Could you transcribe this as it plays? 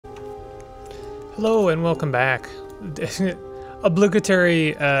Hello and welcome back.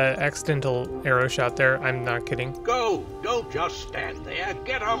 Obligatory accidental arrow shot there. I'm not kidding. Go! Don't just stand there.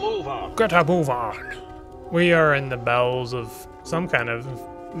 Get a move on. Get a move on. We are in the bowels of some kind of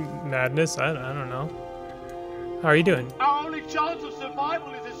madness. I don't know. How are you doing? Our only chance of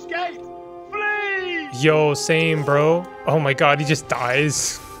survival is escape. Flee! Yo, same, bro. Oh my god, he just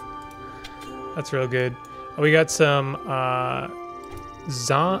dies. That's real good. We got some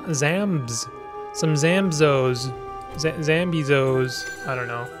Zambs. Some Zambzos. Zambizos. I don't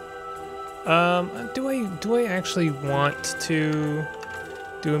know. Do I actually want to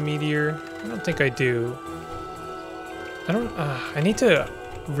do a meteor? I don't think I do. I need to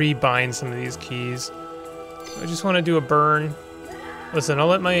rebind some of these keys. I just want to do a burn. Listen, I'll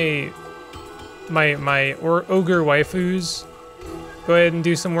let my ogre waifus go ahead and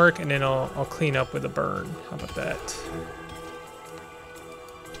do some work, and then I'll clean up with a burn. How about that?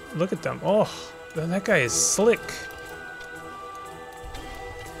 Look at them. Oh, that guy is slick.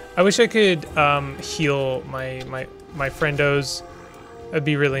 I wish I could heal my friendos. That'd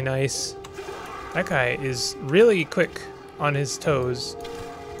be really nice. That guy is really quick on his toes.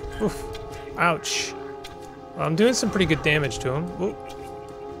 Oof. Ouch. Well, I'm doing some pretty good damage to him. Ooh.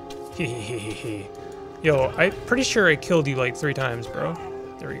 Yo, I'm pretty sure I killed you like 3 times, bro.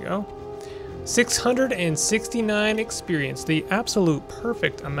 There we go. 669 experience, the absolute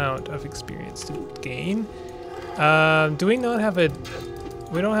perfect amount of experience to gain. Do we not have a...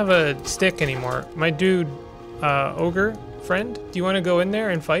 We don't have a stick anymore. My dude, Ogre, friend, do you want to go in there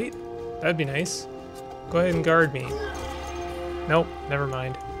and fight? That'd be nice. Go ahead and guard me. Nope, never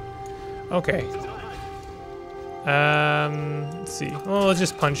mind. Okay. Let's see. Well, let's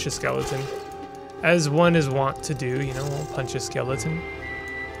just punch a skeleton. As one is wont to do, you know, we'll punch a skeleton.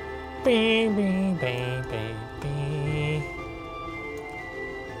 I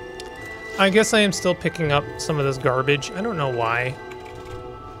guess I am still picking up some of this garbage. I don't know why.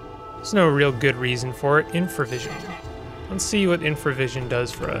 There's no real good reason for it. Infravision. Let's see what infravision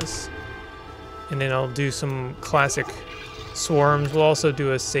does for us. And then I'll do some classic swarms. We'll also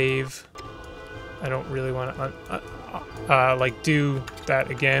do a save. I don't really want to like do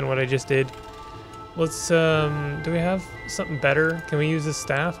that again, what I just did. Let's, do we have something better? Can we use this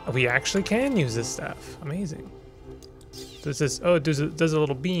staff? Oh, we actually can use this staff. Amazing. Does this, oh, it does a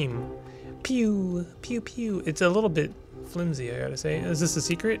little beam. Pew, pew, pew. It's a little bit flimsy, I gotta say. Is this a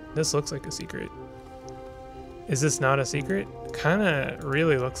secret? This looks like a secret. Is this not a secret? Kinda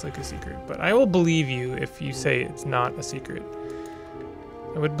really looks like a secret, but I will believe you if you say it's not a secret.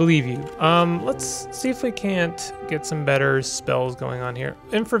 I would believe you. Let's see if we can't get some better spells going on here.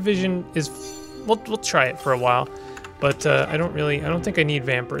 Infravision is... We'll try it for a while, but I don't think I need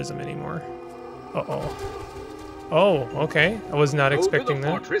vampirism anymore. Uh-oh. Oh, okay. I was not expecting that.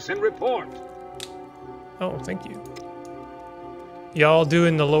 Fortress and report. Oh, thank you. Y'all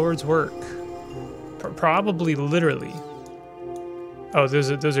doing the Lord's work. Probably literally. Oh, those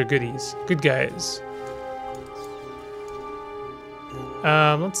are goodies. Good guys.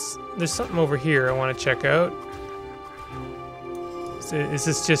 There's something over here I want to check out. Is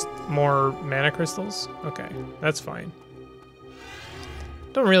this just more mana crystals? Okay, that's fine.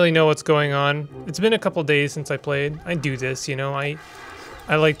 Don't really know what's going on. It's been a couple days since I played. I do this, you know. I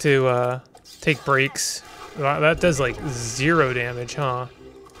like to take breaks. Wow, that does like 0 damage, huh?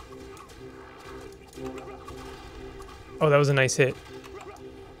 Oh, that was a nice hit.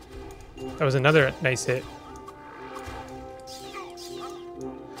 That was another nice hit.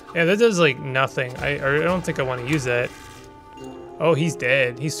 Yeah, that does like nothing. I don't think I want to use that. Oh, he's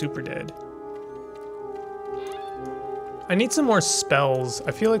dead. He's super dead. I need some more spells.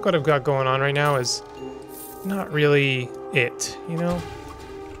 I feel like what I've got going on right now is not really it, you know?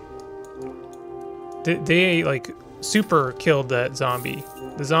 They like super killed that zombie.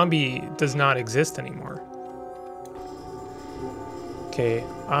 The zombie does not exist anymore. Okay,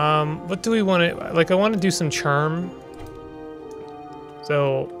 what do we want to... Like, I want to do some charm.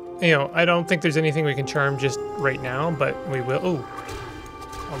 So... You know, I don't think there's anything we can charm just right now, but we will. Ooh.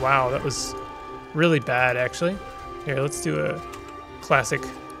 Oh, wow, that was really bad, actually. Here, let's do a classic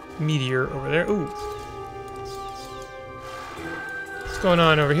meteor over there. Ooh. What's going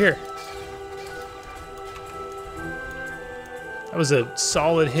on over here? That was a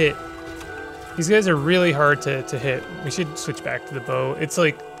solid hit. These guys are really hard to hit. We should switch back to the bow. It's,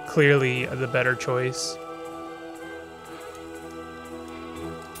 like, clearly the better choice.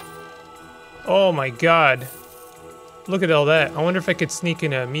 Oh my god. Look at all that. I wonder if I could sneak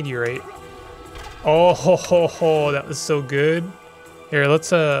in a meteorite. Oh, ho, ho, ho, that was so good. Here,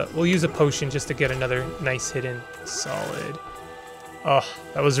 let's we'll use a potion just to get another nice hit in. Solid. Oh,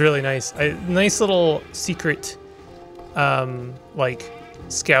 that was really nice. Nice little secret, like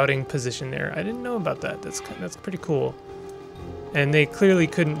scouting position there. I didn't know about that. That's pretty cool. And they clearly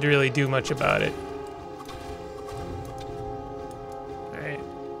couldn't really do much about it.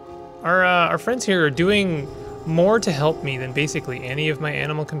 All right, our friends here are doing more to help me than basically any of my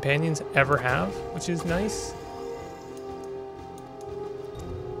animal companions ever have, which is nice.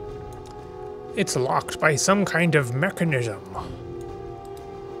 It's locked by some kind of mechanism.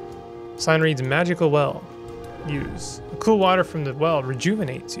 Sign reads magical well. Use. The cool water from the well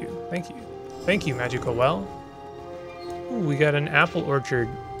rejuvenates you. Thank you. Thank you, magical well. Ooh, we got an apple orchard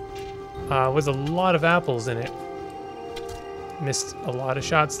with a lot of apples in it. Missed a lot of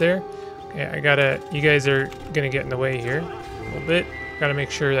shots there. Okay, you guys are gonna get in the way here a little bit. Gotta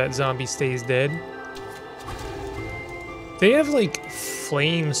make sure that zombie stays dead. They have like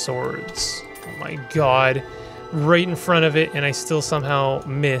flame swords. Oh my god. Right in front of it, and I still somehow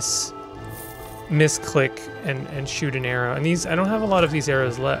misclick and shoot an arrow. And these, I don't have a lot of these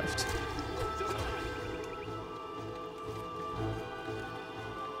arrows left.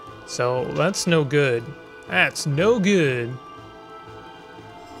 So that's no good. That's no good.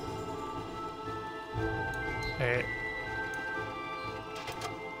 Alright.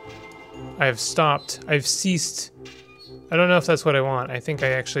 I've stopped. I've ceased. I don't know if that's what I want. I think I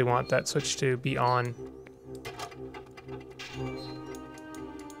actually want that switch to be on.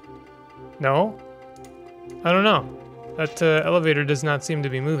 No? I don't know. That elevator does not seem to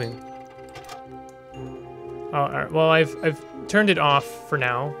be moving. Oh, all right. Well, I've turned it off for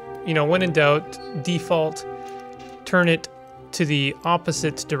now. You know, when in doubt, default, turn it to the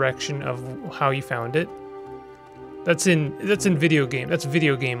opposite direction of how you found it. That's in video game. That's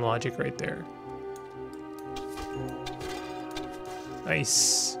video game logic right there.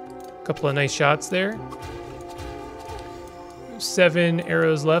 Nice. Couple of nice shots there. 7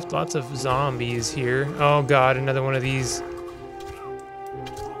 arrows left. Lots of zombies here. Oh god, another one of these.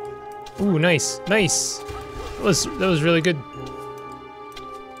 Ooh, nice, nice. That was really good.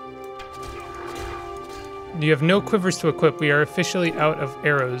 You have no quivers to equip. We are officially out of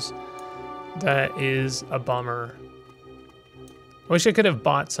arrows. That is a bummer. I wish I could have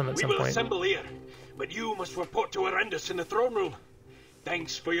bought some at some point. We will assemble here, but you must report to Arendis in the throne room.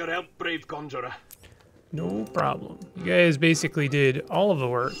 Thanks for your help, brave Conjurer. No problem. You guys basically did all of the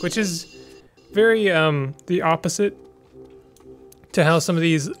work, which is very the opposite to how some of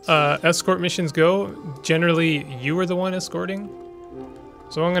these escort missions go. Generally, you are the one escorting.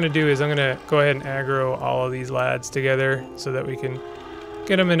 So what I'm gonna do is I'm gonna go ahead and aggro all of these lads together so that we can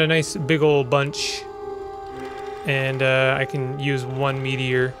get them in a nice big old bunch. And I can use one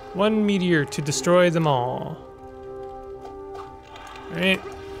meteor to destroy them all. All right,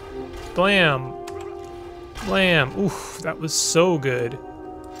 blam. Blam! Oof, that was so good.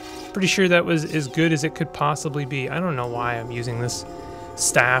 Pretty sure that was as good as it could possibly be. I don't know why I'm using this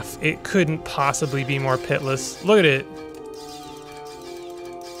staff. It couldn't possibly be more pitless. Look at it.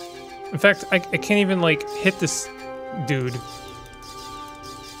 In fact, I can't even, like, hit this dude.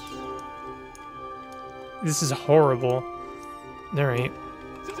 This is horrible. Alright.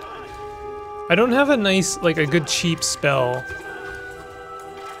 I don't have a nice, like, a good cheap spell.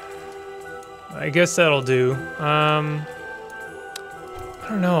 I guess that'll do. I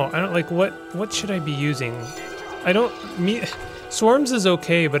don't know. I don't like what should I be using? Swarms is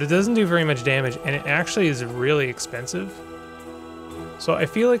okay, but it doesn't do very much damage, and it actually is really expensive. So I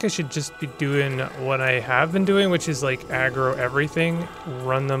feel like I should just be doing what I have been doing, which is like aggro everything,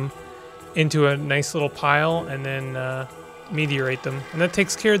 run them into a nice little pile, and then meteorate them. And that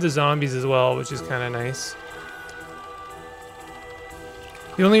takes care of the zombies as well, which is kind of nice.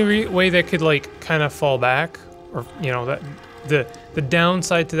 The only way that could like kind of fall back, or you know, that the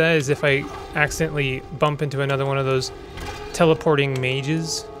downside to that is if I accidentally bump into another one of those teleporting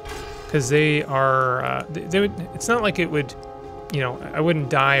mages, because they are they would. It's not like it would, you know, I wouldn't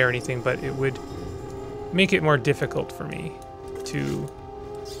die or anything, but it would make it more difficult for me to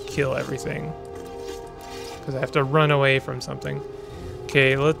kill everything because I have to run away from something.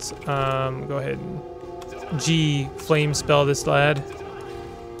 Okay, let's go ahead and G flame spell this lad.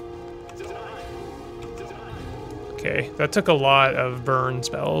 Okay, that took a lot of burn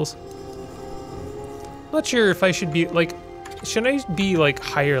spells. Not sure if I should be, like, should I be, like,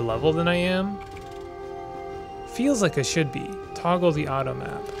 higher level than I am? Feels like I should be. Toggle the auto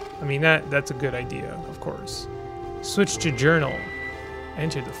map. I mean, that's a good idea, of course. Switch to journal.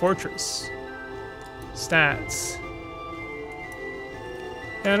 Enter the fortress. Stats.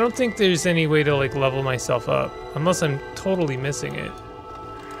 Yeah, I don't think there's any way to, like, level myself up, unless I'm totally missing it.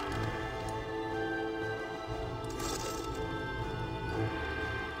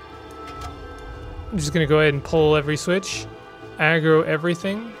 I'm just gonna go ahead and pull every switch, aggro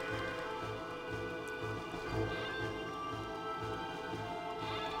everything.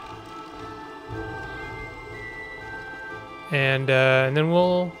 And then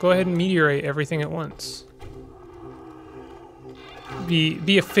we'll go ahead and meteorate everything at once.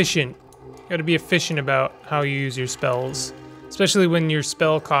 Be efficient. You gotta be efficient about how you use your spells. Especially when your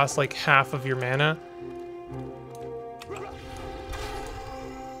spell costs like half of your mana.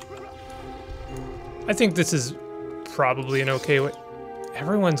 I think this is probably an okay way.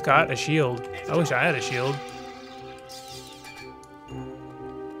 Everyone's got a shield. I wish I had a shield.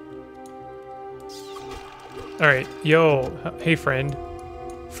 Alright, yo, hey friend.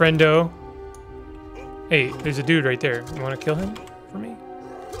 Friendo. Hey, there's a dude right there. You wanna kill him for me?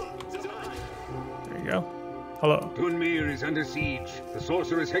 There you go. Hello. Dunmere is under siege. The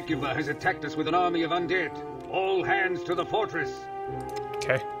sorceress Hecuba has attacked us with an army of undead. All hands to the fortress.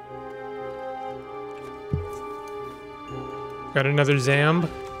 Okay. Got another Zambo.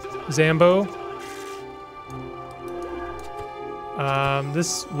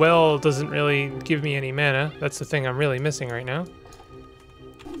 This well doesn't really give me any mana. That's the thing I'm really missing right now.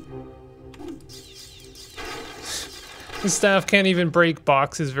 The staff can't even break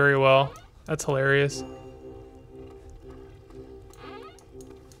boxes very well. That's hilarious.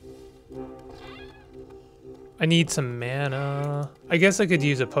 I need some mana. I guess I could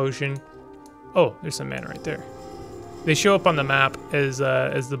use a potion. Oh, there's some mana right there. They show up on the map as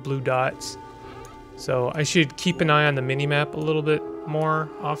the blue dots. So I should keep an eye on the mini-map a little bit more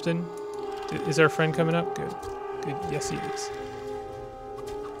often. Is our friend coming up? Good. Good. Yes, he is.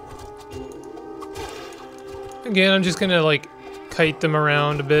 Again, I'm just gonna like kite them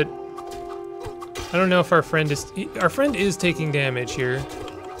around a bit. I don't know if our friend is taking damage here.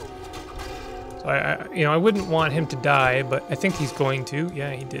 So I wouldn't want him to die, but I think he's going to.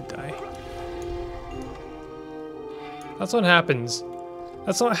 Yeah, he did die. That's what happens.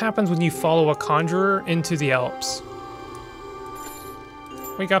 That's what happens when you follow a Conjurer into the Alps.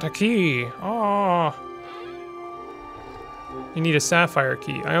 We got a key. Oh. You need a sapphire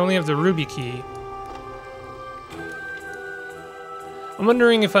key. I only have the ruby key. I'm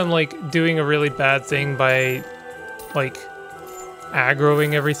wondering if I'm like doing a really bad thing by like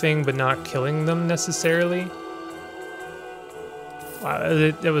aggroing everything but not killing them necessarily.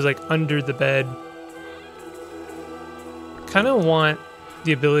 Wow, that was like under the bed. Kind of want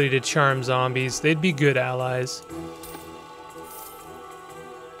the ability to charm zombies. They'd be good allies.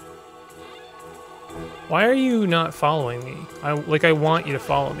 Why are you not following me? I want you to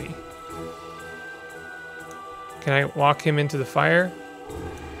follow me. Can I walk him into the fire?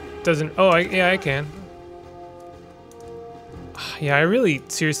 Doesn't. Oh, yeah, I can. Yeah, I really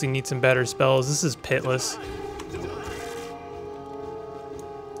seriously need some better spells. This is pitless.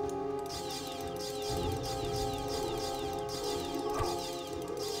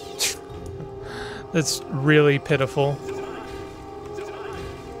 That's really pitiful.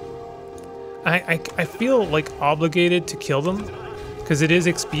 I feel like obligated to kill them because it is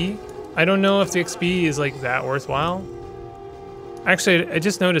XP. I don't know if the XP is like that worthwhile. Actually, I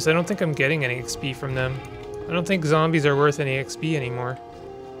just noticed I don't think I'm getting any XP from them. I don't think zombies are worth any XP anymore.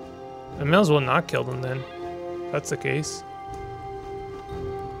 I might as well not kill them then. If that's the case.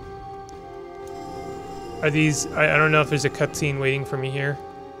 Are these... I don't know if there's a cutscene waiting for me here.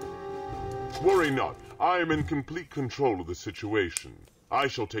 Worry not. I am in complete control of the situation. I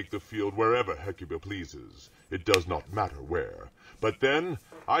shall take the field wherever Hecuba pleases. It does not matter where. But then,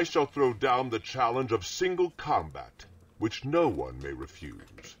 I shall throw down the challenge of single combat, which no one may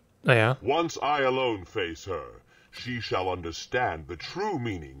refuse. Oh yeah? Once I alone face her, she shall understand the true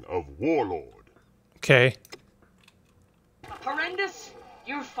meaning of warlord. Okay. Horrendous!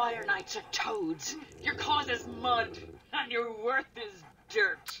 Your fire knights are toads. Your cause is mud. And your worth is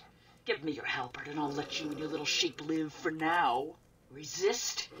dirt. Give me your halberd and I'll let you and your little sheep live for now.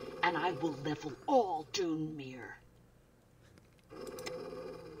 Resist, and I will level all Dunmere.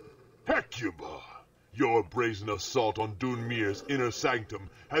 Hecuba! Your brazen assault on Dunmere's inner sanctum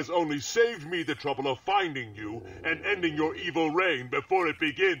has only saved me the trouble of finding you and ending your evil reign before it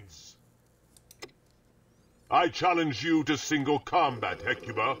begins. I challenge you to single combat,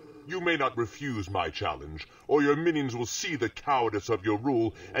 Hecuba. You may not refuse my challenge, or your minions will see the cowardice of your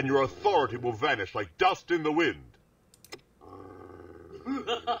rule, and your authority will vanish like dust in the wind.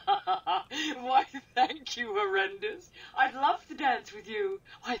 Why, thank you, Horrendous. I'd love to dance with you.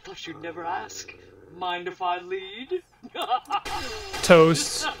 I thought you'd never ask. Mind if I lead?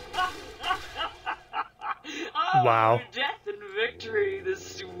 Toast. Oh, Wow. Death and victory. victory, the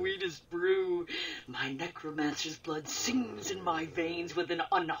sweetest brew. My necromancer's blood sings in my veins with an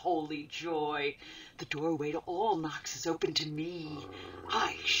unholy joy. The doorway to all Nox is open to me.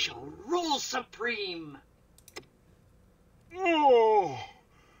 I shall rule supreme. Oh,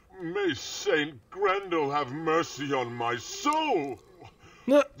 may Saint Grendel have mercy on my soul.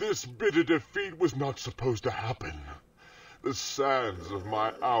 No. This bitter defeat was not supposed to happen. The sands of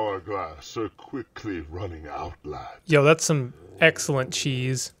my hourglass are quickly running out, lad. Yo, that's some excellent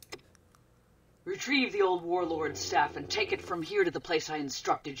cheese. Retrieve the old warlord's staff and take it from here to the place I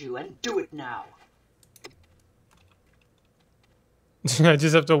instructed you, and do it now. I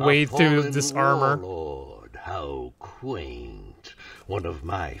just have to wade through this armor. Warlord, how quaint. One of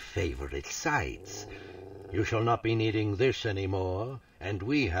my favorite sights. You shall not be needing this anymore, and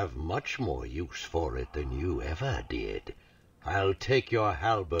we have much more use for it than you ever did. I'll take your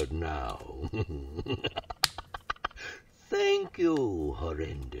halberd now. Thank you,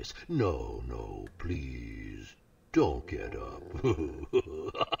 horrendous. No, no, please. Don't get up.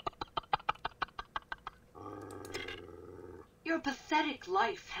 Your pathetic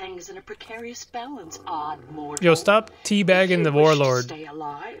life hangs in a precarious balance, odd mortal. Yo, stop teabagging the warlord. Stay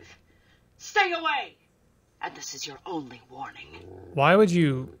alive. Stay away. And this is your only warning. Why would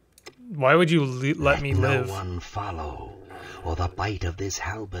you let me live? No one follow, or the bite of this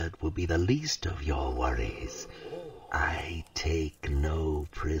halberd will be the least of your worries. I take no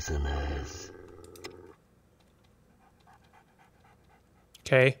prisoners.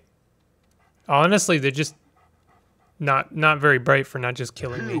 Okay. Honestly, they're just not very bright for not just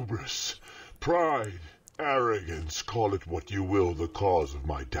killing me. Hubris, pride, arrogance, call it what you will, the cause of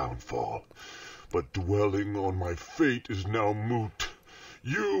my downfall. But dwelling on my fate is now moot.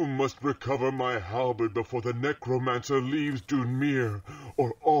 You must recover my halberd before the necromancer leaves Dunmere,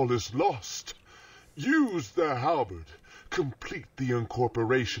 or all is lost. Use the halberd, complete the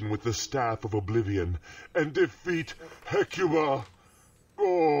incorporation with the Staff of Oblivion, and defeat Hecuba.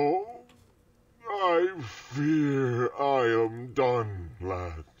 Oh, I fear I am done,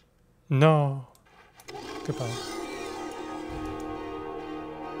 lad. No. Goodbye.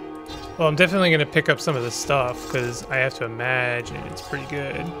 Well, I'm definitely going to pick up some of this stuff, because I have to imagine it's pretty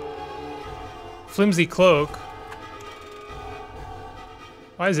good. Flimsy cloak.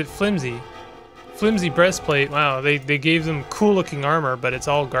 Why is it flimsy? Flimsy breastplate. Wow, they gave them cool-looking armor, but it's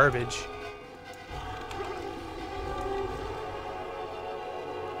all garbage.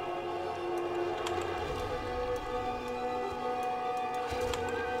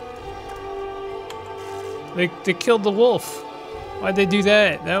 They killed the wolf. Why'd they do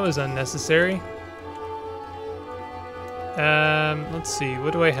that? That was unnecessary. Let's see.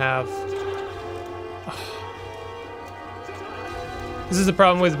 What do I have? This is the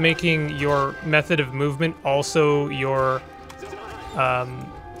problem with making your method of movement also your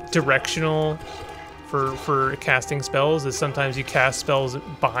directional for casting spells, is sometimes you cast spells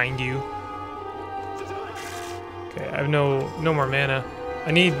behind you. Okay, I have no more mana.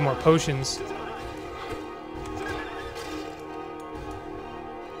 I need more potions.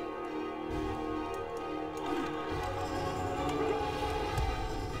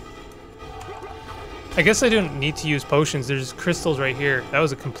 I guess I don't need to use potions. There's crystals right here. That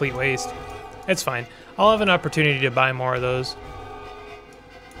was a complete waste. It's fine. I'll have an opportunity to buy more of those.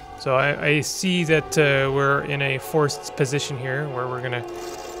 So I see that we're in a forced position here where we're going to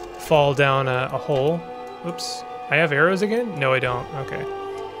fall down a hole. Oops. I have arrows again? No, I don't. Okay.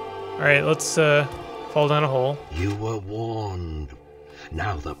 All right, let's fall down a hole. You were warned.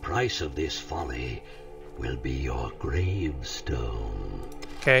 Now the price of this folly will be your gravestone.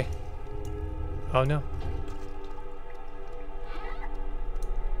 Okay. Oh no.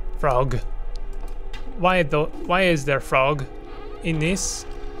 Frog. Why is there frog in this?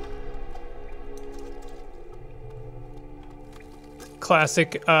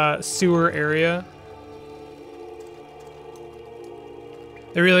 Classic sewer area.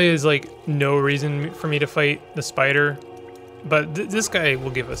 There really is like no reason for me to fight the spider, but this guy will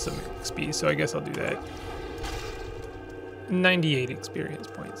give us some XP, so I guess I'll do that. 98 experience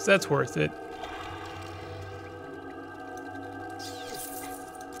points. That's worth it.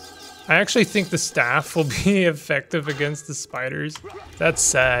 I actually think the staff will be effective against the spiders. That's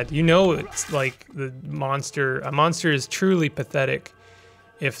sad. You know, it's like the monster. A monster is truly pathetic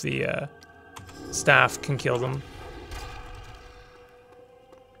if the staff can kill them.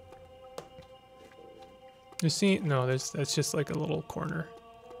 You see? No, that's just like a little corner.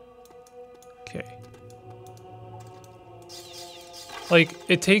 Okay. Like,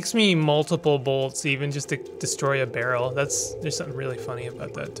 it takes me multiple bolts even just to destroy a barrel. There's something really funny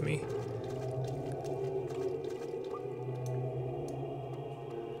about that to me.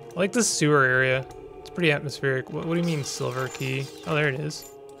 I like the sewer area. It's pretty atmospheric. What do you mean silver key? Oh, there it is.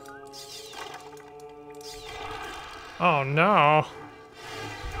 Oh no.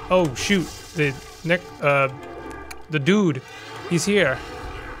 Oh shoot. The dude. He's here.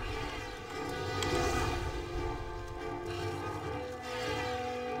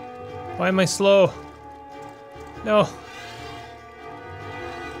 Why am I slow? No.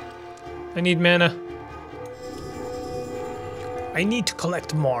 I need mana. I need to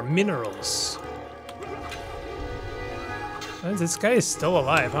collect more minerals. This guy is still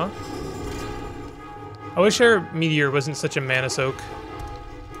alive, huh? I wish our meteor wasn't such a mana soak.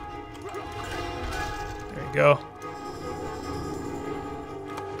 There you go.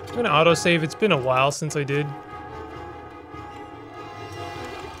 I'm gonna autosave. It's been a while since I did.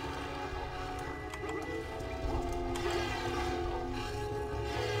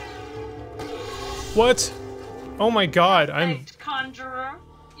 What? Oh my god, Conjurer,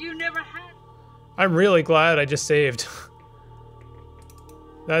 you never had. I'm really glad I just saved.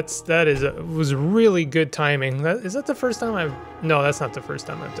 Was really good timing. Is that the first time I've... No, that's not the first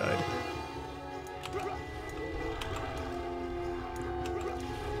time I've died.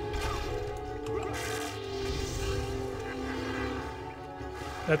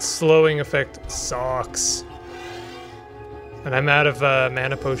 That slowing effect sucks. And I'm out of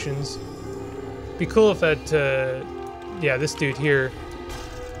mana potions. Be cool if that, yeah, this dude here.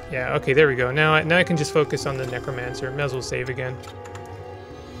 Yeah, okay, there we go. Now I can just focus on the necromancer. May as well save again.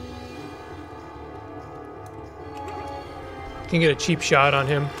 Can get a cheap shot on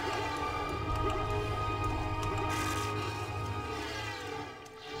him.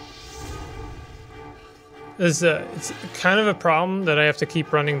 It's kind of a problem that I have to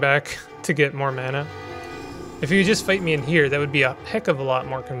keep running back to get more mana. If you just fight me in here, that would be a heck of a lot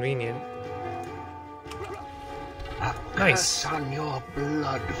more convenient. Nice. On your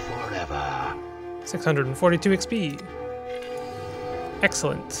blood forever. 642 XP.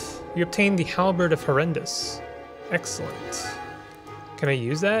 Excellent. You obtained the Halberd of Horrendous. Excellent. Can I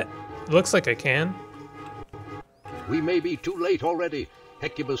use that? It looks like I can. We may be too late already.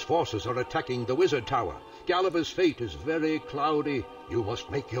 Hecuba's forces are attacking the wizard tower. Galava's fate is very cloudy. You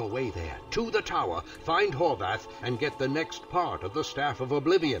must make your way there, to the tower, find Horvath, and get the next part of the Staff of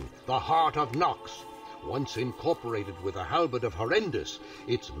Oblivion, the Heart of Nox. Once incorporated with the Halberd of Horrendous,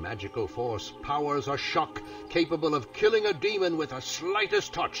 its magical force powers a shock capable of killing a demon with the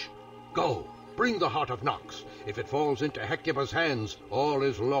slightest touch. Go, bring the Heart of Nox. If it falls into Hecuba's hands, all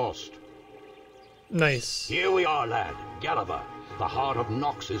is lost. Nice. Here we are, lad. Galava. The Heart of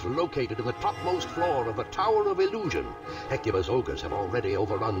Nox is located in the topmost floor of the Tower of Illusion. Hecuba's ogres have already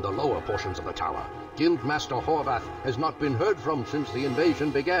overrun the lower portions of the tower. Guildmaster Horvath has not been heard from since the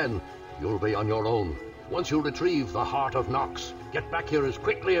invasion began. You'll be on your own. Once you retrieve the Heart of Nox, get back here as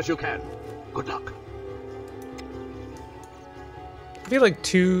quickly as you can. Good luck. I feel like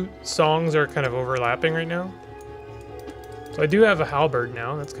two songs are kind of overlapping right now. So I do have a halberd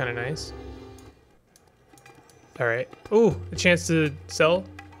now. That's kind of nice. All right. Ooh, a chance to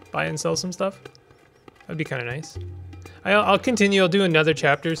buy and sell some stuff. That'd be kind of nice. I'll continue. I'll do another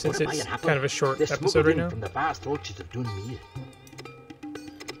chapter since it's kind of a short episode right now. From the vast orchards of Dunmeer.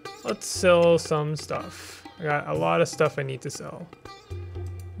 Let's sell some stuff. I got a lot of stuff I need to sell.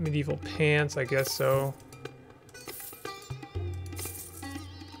 Medieval pants, I guess so.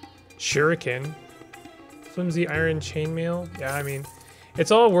 Shuriken. Flimsy iron chainmail. Yeah, I mean, it's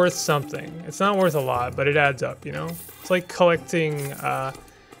all worth something. It's not worth a lot, but it adds up, you know? It's like collecting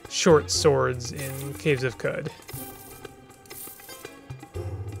short swords in Caves of Cud.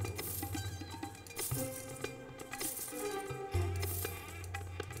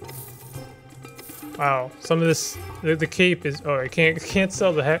 Wow, some of this, the cape is, oh, I can't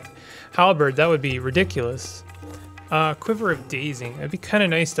sell the halberd, that would be ridiculous. Quiver of Dazing, it'd be kind of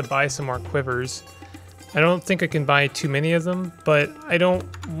nice to buy some more quivers. I don't think I can buy too many of them, but I don't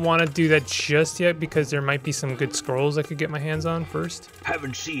want to do that just yet because there might be some good scrolls I could get my hands on first.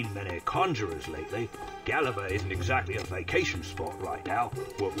 Haven't seen many conjurers lately. Galava isn't exactly a vacation spot right now,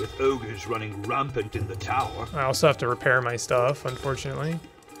 what with ogres running rampant in the tower. I also have to repair my stuff, unfortunately.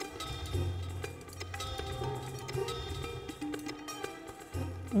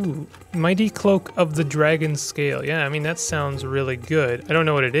 Ooh, Mighty Cloak of the Dragon Scale. Yeah, I mean, that sounds really good. I don't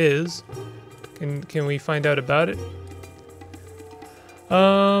know what it is. Can we find out about it?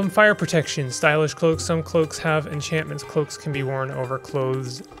 Fire protection, stylish cloaks. Some cloaks have enchantments. Cloaks can be worn over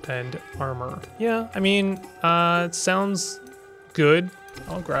clothes and armor. Yeah, I mean, it sounds good.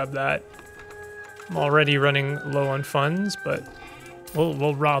 I'll grab that. I'm already running low on funds, but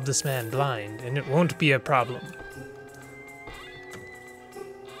we'll rob this man blind, and it won't be a problem.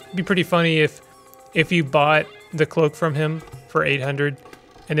 It'd be pretty funny if you bought the cloak from him for 800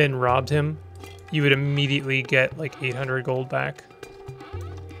 and then robbed him, you would immediately get like 800 gold back.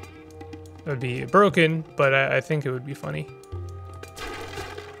 It would be broken, but I think it would be funny.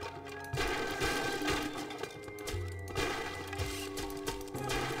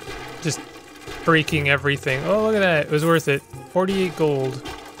 Just breaking everything. Oh, look at that. It was worth it. 48 gold.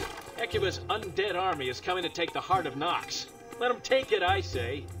 Hecuba's undead army is coming to take the heart of Nox. Let them take it, I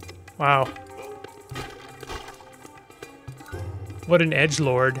say. Wow. What an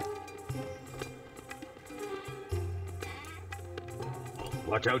edgelord.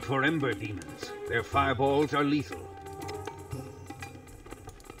 Watch out for ember demons. Their fireballs are lethal.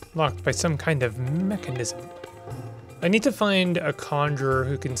 Locked by some kind of mechanism. I need to find a conjurer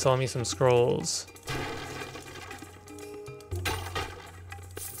who can sell me some scrolls.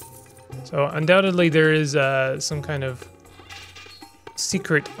 So undoubtedly there is some kind of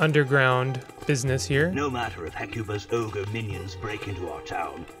secret underground business here. No matter if Hecuba's ogre minions break into our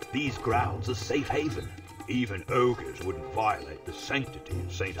town, these grounds are safe haven. Even ogres wouldn't violate the sanctity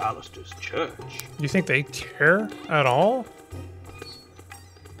of St. Alistair's church. You think they care at all?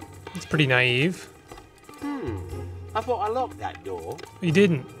 It's pretty naive. I thought I locked that door. You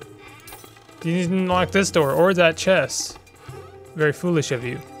didn't. You didn't lock this door or that chest. Very foolish of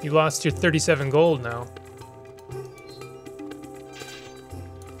you. You lost your 37 gold now.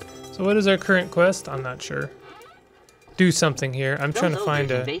 So what is our current quest? I'm not sure. Do something here. I'm trying to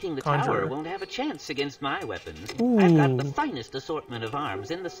find a invading the conjurer. tower won't have a chance against my weapons. Ooh. I've got the finest assortment of arms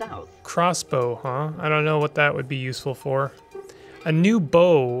in the south. Crossbow, huh? I don't know what that would be useful for. A new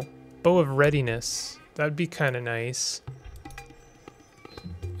bow. Bow of readiness. That'd be kind of nice.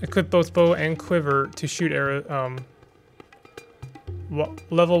 Equip both bow and quiver to shoot arrow.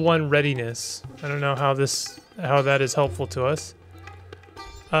 Level 1 readiness. I don't know how that is helpful to us.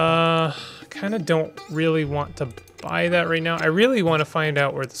 Kind of don't really want to buy that right now. I really want to find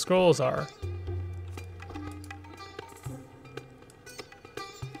out where the scrolls are.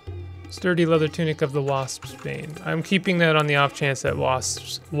 Sturdy leather tunic of the wasp's bane. I'm keeping that on the off chance that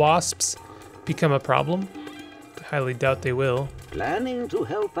wasps become a problem. I highly doubt they will. Planning to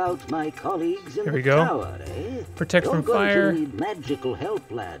help out my colleagues in There we the go. tower, eh? Protect You're from going fire. to need magical help,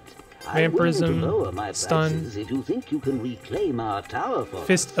 lad. Vampirism, I'm willing to lower my stun. prices if you think you can reclaim our tower for us.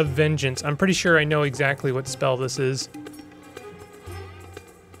 Fist of Vengeance. I'm pretty sure I know exactly what spell this is.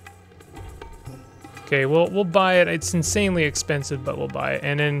 Okay, we'll buy it. It's insanely expensive, but we'll buy it.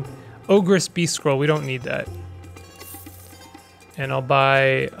 And then Ogre's Beast Scroll. We don't need that. And I'll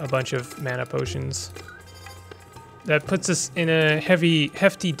buy a bunch of mana potions. That puts us in a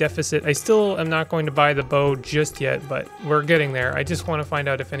hefty deficit. I still am not going to buy the bow just yet, but we're getting there. I just want to find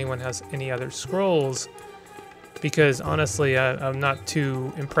out if anyone has any other scrolls, because honestly, I'm not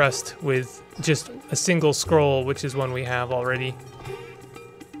too impressed with just a single scroll, which is one we have already.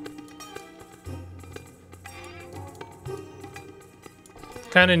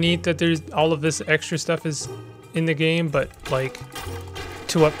 Kind of neat that there's all of this extra stuff is in the game, but like,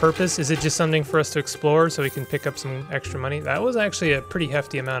 to what purpose? Is it just something for us to explore so we can pick up some extra money? That was actually a pretty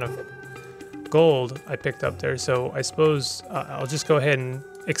hefty amount of gold I picked up there, so I suppose I'll just go ahead and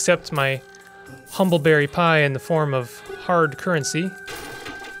accept my humbleberry pie in the form of hard currency.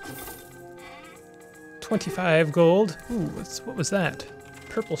 25 gold. Ooh, what was that?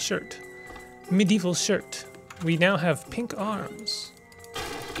 Purple shirt. Medieval shirt. We now have pink arms.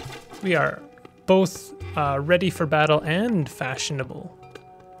 We are both ready for battle and fashionable.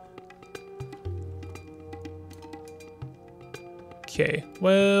 Okay,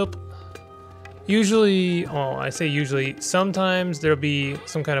 well, usually, oh, I say usually, sometimes there'll be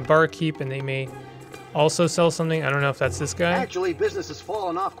some kind of barkeep and they may also sell something. I don't know if that's this guy. Actually, business has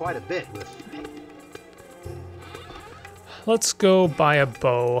fallen off quite a bit with... Let's go buy a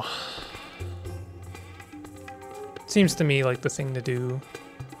bow. Seems to me like the thing to do.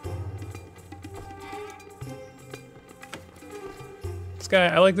 This guy,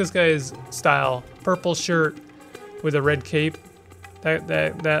 I like this guy's style. Purple shirt with a red cape.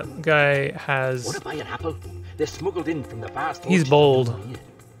 That guy has... Want to buy an apple? They're smuggled in from the past. He's bold.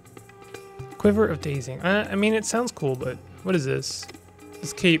 Quiver of Dazing. I mean, it sounds cool, but what is this?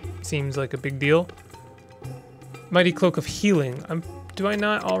 This cape seems like a big deal. Mighty Cloak of Healing. Do I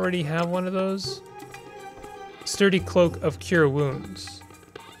not already have one of those? Sturdy Cloak of Cure Wounds.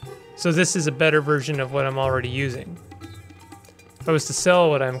 So this is a better version of what I'm already using. If I was to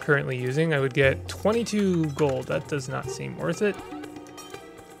sell what I'm currently using, I would get 22 gold. That does not seem worth it.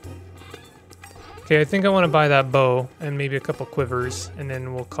 Okay, I think I want to buy that bow and maybe a couple quivers, and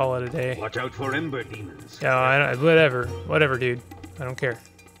then we'll call it a day. Watch out for ember demons. Yeah, whatever, dude. I don't care.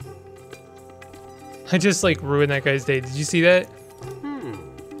 I just like ruined that guy's day. Did you see that?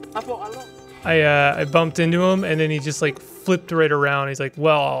 I thought I lost. I bumped into him and then he just like flipped right around. He's like,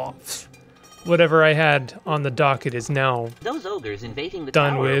 well, whatever I had on the docket is now Those ogres invading the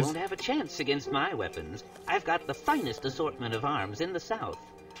done tower with. won't have a chance against my weapons. I've got the finest assortment of arms in the south.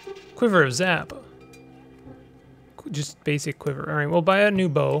 Quiver of Zap. Just basic quiver. All right, we'll buy a new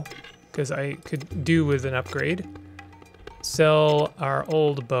bow because I could do with an upgrade. Sell our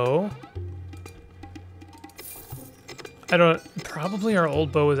old bow. Probably our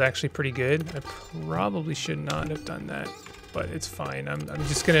old bow is actually pretty good. I probably should not have done that, but it's fine. I'm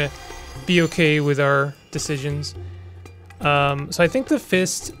just gonna be okay with our decisions. So I think the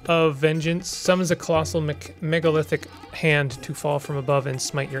Fist of Vengeance summons a colossal megalithic hand to fall from above and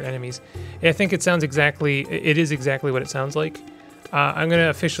smite your enemies. I think it is exactly what it sounds like. I'm gonna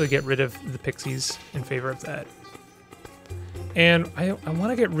officially get rid of the pixies in favor of that. And I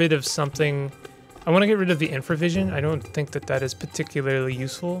want to get rid of something. I want to get rid of the infravision. I don't think that is particularly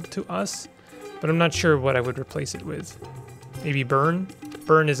useful to us, but I'm not sure what I would replace it with. Maybe burn?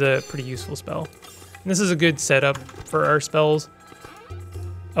 Burn is a pretty useful spell. And this is a good setup for our spells.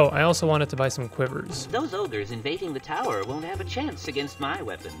 Oh, I also wanted to buy some quivers. Those ogres invading the tower won't have a chance against my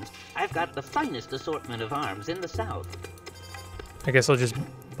weapons. I've got the finest assortment of arms in the south. I guess I'll just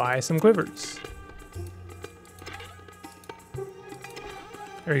buy some quivers.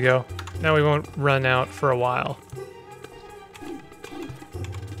 There you go. Now we won't run out for a while.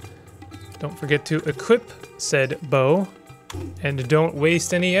 Don't forget to equip said bow. And don't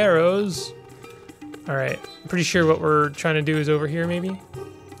waste any arrows. Alright, I'm pretty sure what we're trying to do is over here, maybe?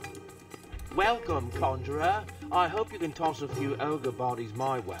 Welcome, Conjurer. I hope you can toss a few ogre bodies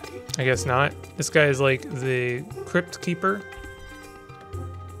my way. I guess not. This guy is like the crypt keeper.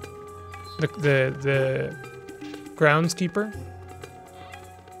 The groundskeeper.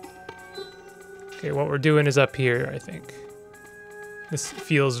 Okay, what we're doing is up here, I think. This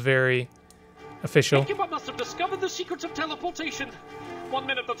feels very official. Hecuba must have discovered the secrets of teleportation. 1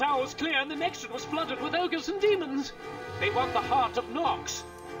 minute the tower was clear and the next it was flooded with ogres and demons. They want the heart of Nox.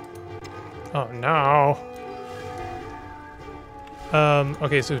 Oh no.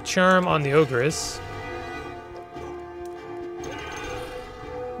 Okay, so charm on the ogress.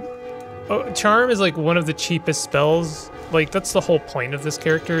 Oh, charm is like one of the cheapest spells. Like that's the whole point of this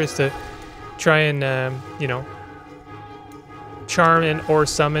character is to try and you know, charm and or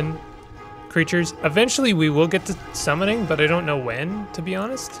summon creatures. Eventually we will get to summoning, but I don't know when, to be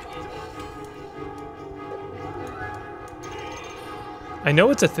honest. I know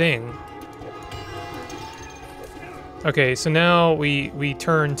it's a thing. Okay, so now we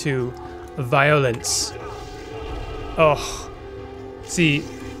turn to violence. Oh, see,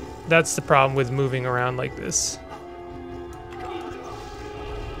 that's the problem with moving around like this.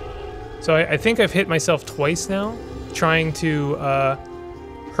 So I think I've hit myself twice now, trying to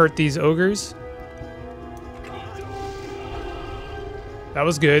hurt these ogres. That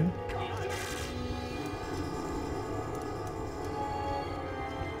was good.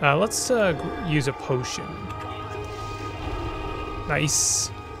 Let's use a potion.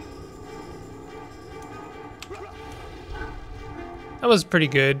 Nice. That was pretty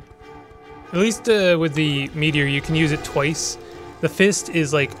good. At least with the meteor, you can use it twice. The fist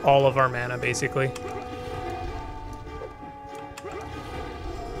is like all of our mana, basically.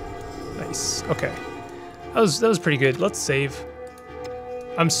 Nice. Okay. That was pretty good. Let's save.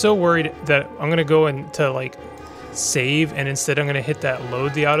 I'm so worried that I'm gonna go into like save, and instead I'm gonna hit that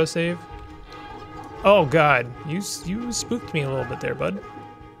load the autosave. Oh god, you spooked me a little bit there, bud.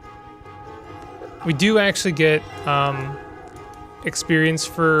 We do actually get experience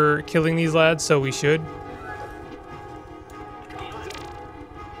for killing these lads, so we should.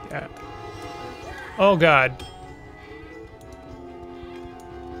 Yeah. Oh god.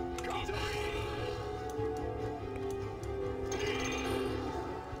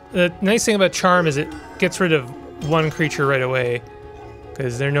 The nice thing about charm is it gets rid of one creature right away,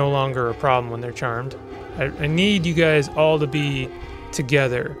 because they're no longer a problem when they're charmed. I need you guys all to be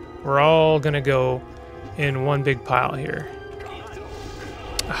together. We're all gonna go in one big pile here.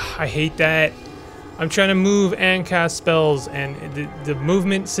 I hate that. I'm trying to move and cast spells, and the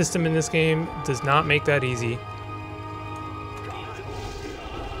movement system in this game does not make that easy.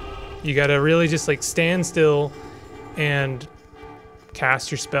 You gotta really just like stand still and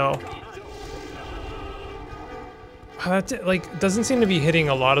cast your spell. That like doesn't seem to be hitting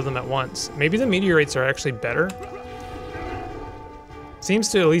a lot of them at once. Maybe the meteorites are actually better. Seems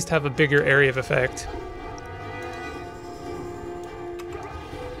to at least have a bigger area of effect.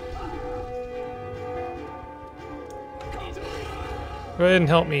 Go ahead and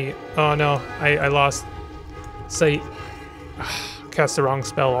help me. Oh no, I lost Sight. Cast the wrong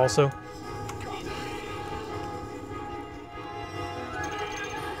spell also.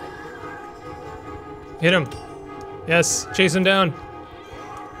 Hit him. Yes, chase him down.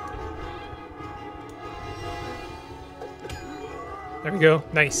 There we go.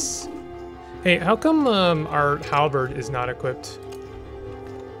 Nice. Hey, how come our halberd is not equipped?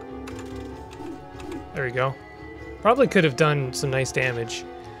 There we go. Probably could have done some nice damage.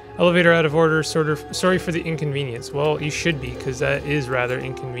 Elevator out of order, sorry for the inconvenience. Well, you should be, because that is rather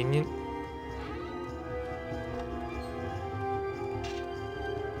inconvenient.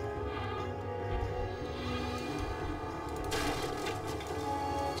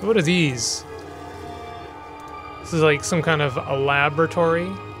 So what are these? This is like some kind of a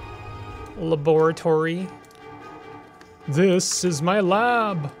laboratory. This is my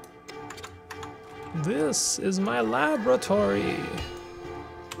lab. This is my laboratory.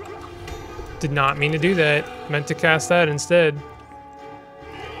 Did not mean to do that. Meant to cast that instead.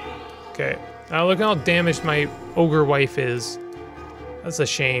 Okay. Now look how damaged my ogre wife is. That's a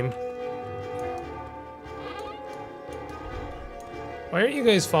shame. Why aren't you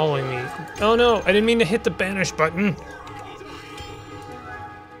guys following me? Oh no, I didn't mean to hit the banish button.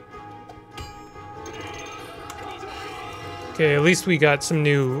 Okay, at least we got some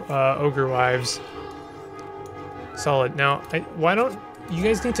new ogre wives. Solid. Now, why don't you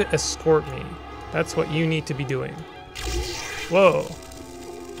guys need to escort me? That's what you need to be doing. Whoa.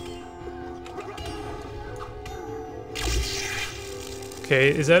 Okay,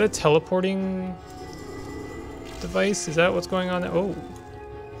 is that a teleporting device? Is that what's going on there? Oh.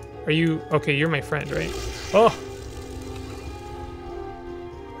 Are you... Okay, you're my friend, right? Oh!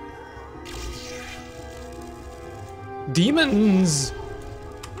 Demons!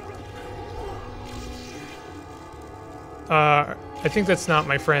 I think that's not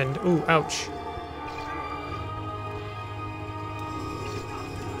my friend. Ooh, ouch.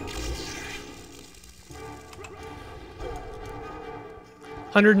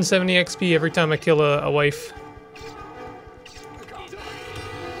 $170 XP every time I kill a wife.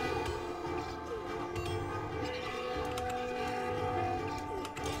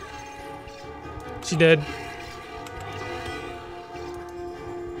 She dead.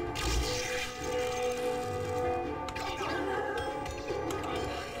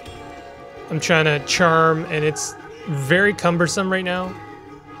 I'm trying to charm, and it's very cumbersome right now.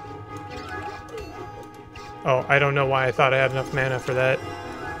 Oh, I don't know why I thought I had enough mana for that.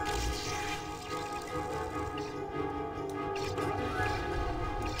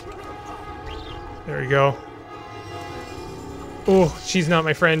 There we go. Oh, she's not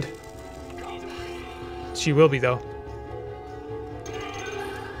my friend. She will be, though.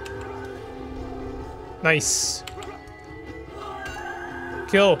 Nice.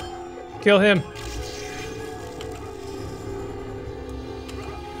 Kill. Kill him.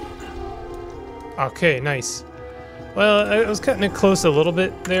 Okay, nice. Well, I was cutting it close a little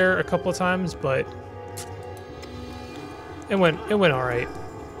bit there a couple of times, but it went all right.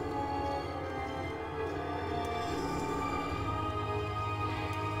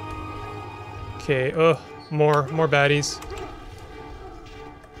 Okay, more baddies.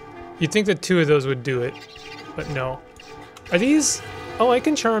 You'd think that 2 of those would do it, but no. Are these? Oh, I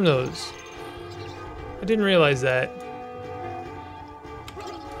can charm those. I didn't realize that.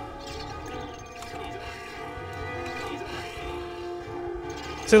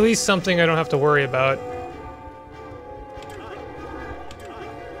 It's at least something I don't have to worry about.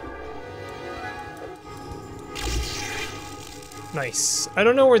 Nice. I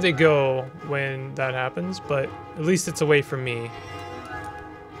don't know where they go when that happens, but at least it's away from me.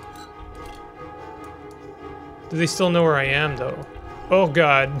 Do they still know where I am, though? Oh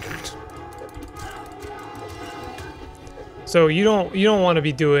god. So you don't want to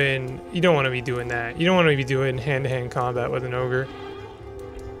be doing that. You don't want to be doing hand-to-hand combat with an ogre.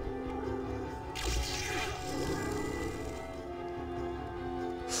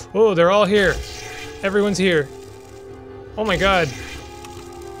 Oh, they're all here. Everyone's here. Oh my god.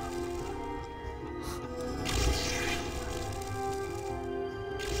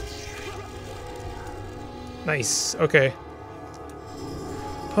 Nice. Okay.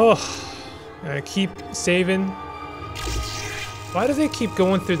 Oh, gotta keep saving. Why do they keep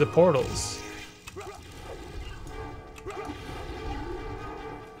going through the portals?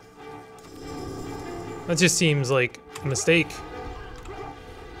 That just seems like a mistake.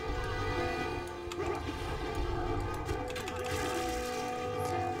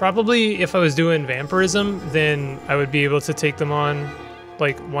 Probably if I was doing vampirism, then I would be able to take them on,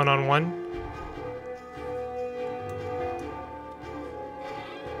 like, one-on-one.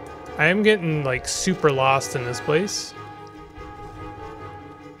 I am getting like super lost in this place.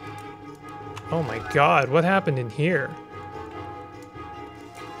 Oh my god, what happened in here?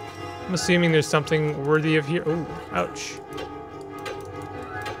 I'm assuming there's something worthy of here. Oh, ouch.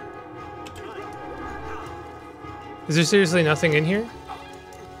 Is there seriously nothing in here?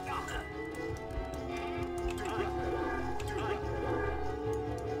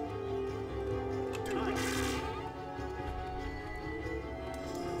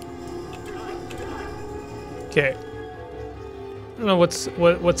 Okay. I don't know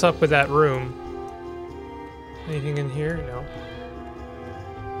what's up with that room. Anything in here? No.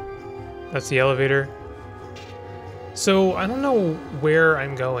 That's the elevator. So I don't know where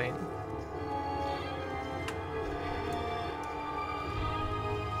I'm going.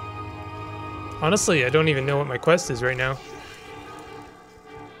 Honestly, I don't even know what my quest is right now.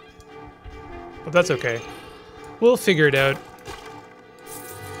 But that's okay. We'll figure it out.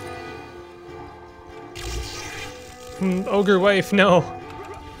 Ogre wife, no.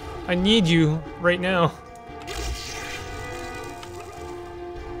 I need you right now.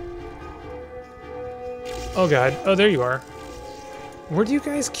 Oh god. Oh, there you are. Where do you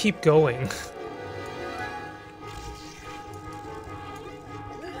guys keep going?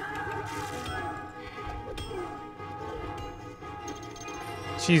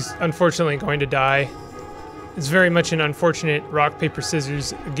 She's unfortunately going to die. It's very much an unfortunate rock, paper,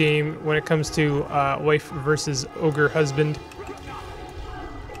 scissors game when it comes to wife versus ogre husband.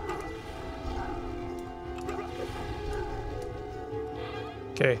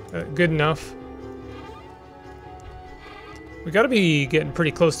 Okay, good enough. We gotta be getting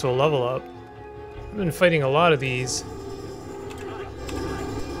pretty close to a level up. I've been fighting a lot of these.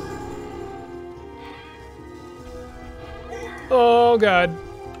 Oh god.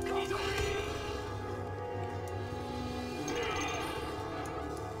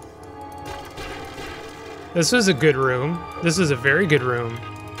 This was a good room. This is a very good room.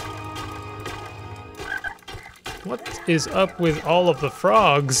 What is up with all of the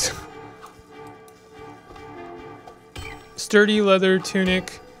frogs? Sturdy leather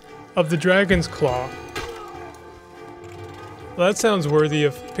tunic of the dragon's claw. Well, that sounds worthy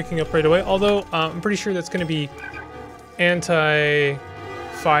of picking up right away. Although, I'm pretty sure that's going to be anti-fire,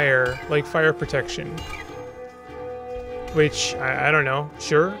 like fire protection. Which, I don't know.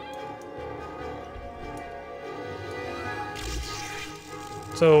 Sure.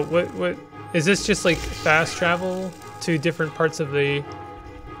 So what is this, just like fast travel to different parts of the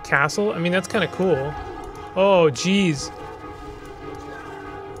castle? I mean, that's kind of cool. Oh, geez.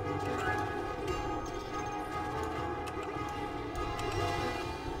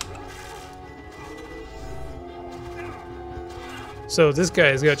 So this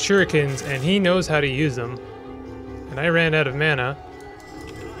guy's got shurikens and he knows how to use them. And I ran out of mana.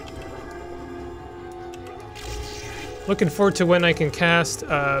 Looking forward to when I can cast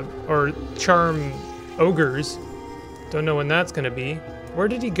or charm ogres. Don't know when that's gonna be. Where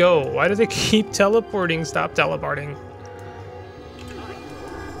did he go? Why do they keep teleporting? Stop teleporting.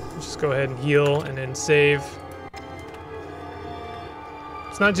 Let's just go ahead and heal and then save.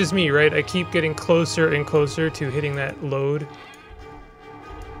 It's not just me, right? I keep getting closer and closer to hitting that load.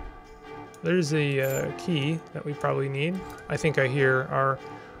 There's a key that we probably need. I think I hear our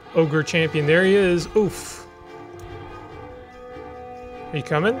ogre champion. There he is. Oof. Are you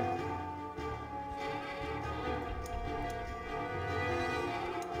coming?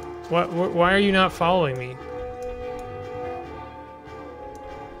 Why are you not following me?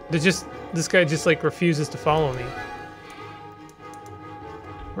 This guy just like refuses to follow me.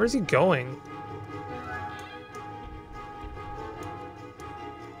 Where's he going?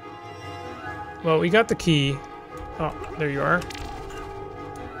 Well, we got the key. Oh, there you are.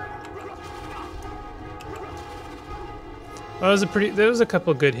 That was a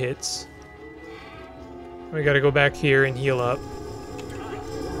couple good hits. We gotta go back here and heal up.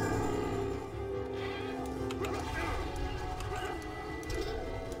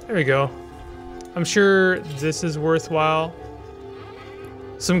 There we go. I'm sure this is worthwhile.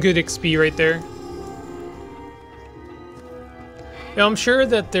 Some good XP right there. Yeah, I'm sure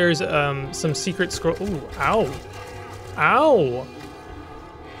that there's some secret scroll. Ooh, ow. Ow!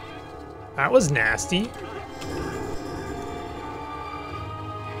 That was nasty.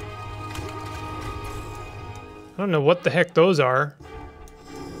 I don't know what the heck those are,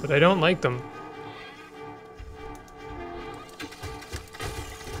 but I don't like them.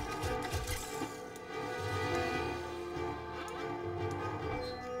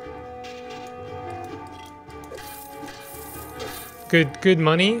 Good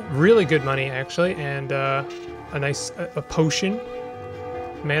money, really good money actually, and a nice a potion.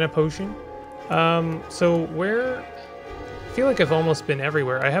 Mana potion. So where... I feel like I've almost been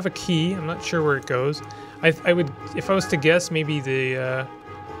everywhere. I have a key. I'm not sure where it goes. I would, if I was to guess, maybe the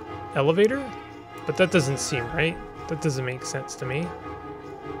elevator? But that doesn't seem right. That doesn't make sense to me.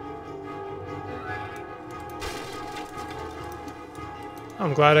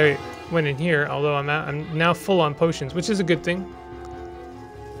 I'm glad I went in here, although I'm now full on potions, which is a good thing.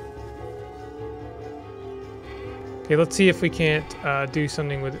 Okay, let's see if we can't do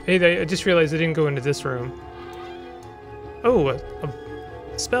something with... Hey, I just realized I didn't go into this room. Oh, a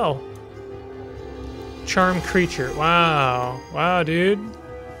spell. Charm creature. Wow. Wow, dude.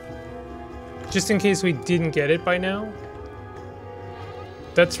 Just in case we didn't get it by now.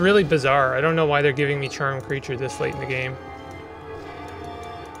 That's really bizarre. I don't know why they're giving me charm creature this late in the game.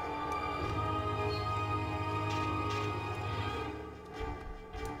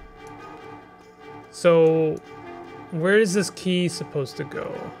 So, where is this key supposed to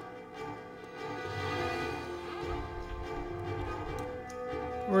go?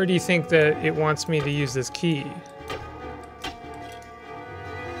 Where do you think that it wants me to use this key?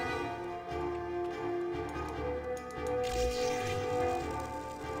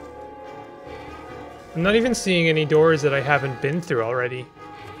 I'm not even seeing any doors that I haven't been through already.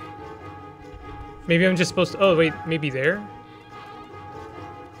 Maybe I'm just supposed to... Oh, wait, maybe there?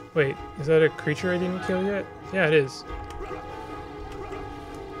 Wait, is that a creature I didn't kill yet? Yeah, it is.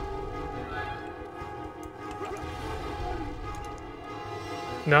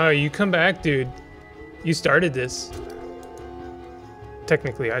 No, you come back, dude. You started this.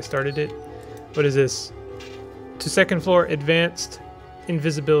 Technically, I started it. What is this? To second floor, advanced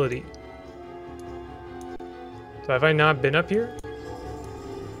invisibility. So have I not been up here?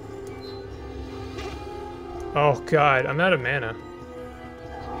 Oh god, I'm out of mana.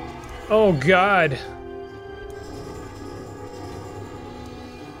 Oh god.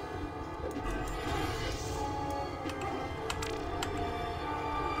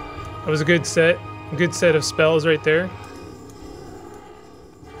 That was a good set. A good set of spells right there.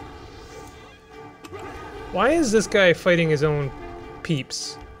 Why is this guy fighting his own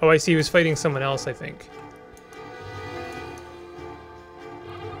peeps? Oh, I see. He was fighting someone else, I think.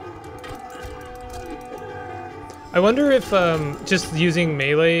 I wonder if just using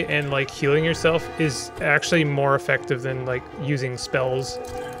melee and like healing yourself is actually more effective than like using spells.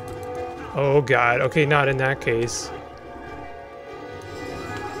 Oh god, okay, not in that case.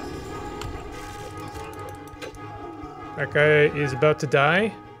 That guy is about to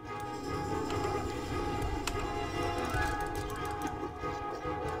die.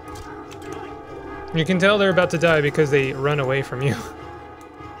 You can tell they're about to die because they run away from you.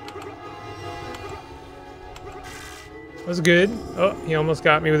 That was good. Oh, he almost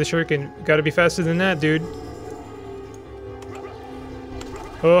got me with a shuriken. Gotta be faster than that, dude.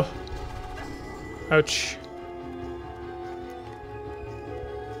 Oh. Ouch.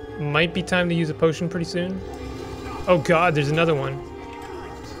 Might be time to use a potion pretty soon. Oh god, there's another one.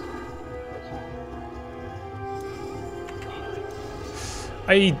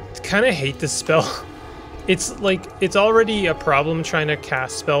 I kind of hate this spell. It's like, it's already a problem trying to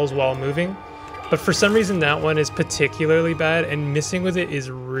cast spells while moving. But for some reason that one is particularly bad, and missing with it is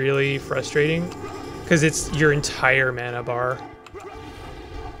really frustrating because it's your entire mana bar.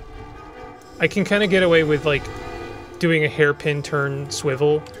 I can kind of get away with like doing a hairpin turn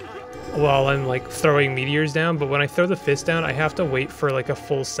swivel while I'm like throwing meteors down, but when I throw the fist down, I have to wait for like a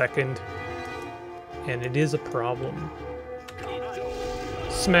full second, and it is a problem.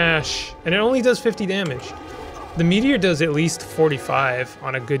 Smash, and it only does 50 damage. The meteor does at least 45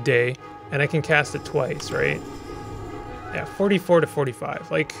 on a good day. And I can cast it twice, right? Yeah, 44 to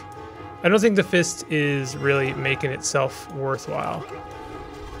 45. Like, I don't think the fist is really making itself worthwhile.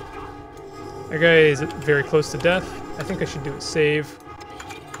 That guy is very close to death. I think I should do a save.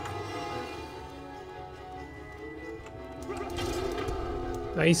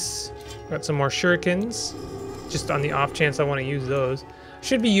 Nice. Got some more shurikens. Just on the off chance I want to use those.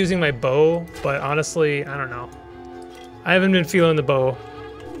 Should be using my bow, but honestly, I don't know. I haven't been feeling the bow.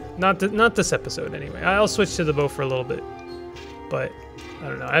 Not this episode, anyway. I'll switch to the bow for a little bit. But, I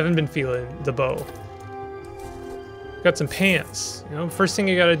don't know. I haven't been feeling the bow. Got some pants. You know, first thing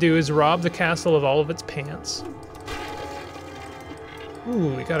you gotta do is rob the castle of all of its pants.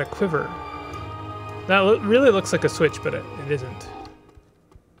 Ooh, we got a quiver. That really looks like a switch, but it isn't.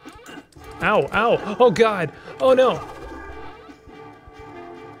 Ow, ow! Oh god! Oh no!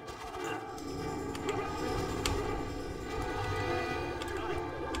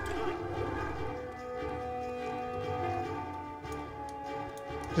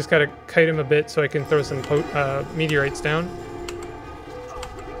 Just gotta kite him a bit so I can throw some meteorites down.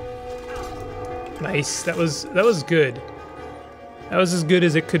 Nice. That was good. That was as good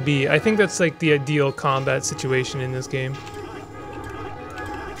as it could be. I think that's like the ideal combat situation in this game.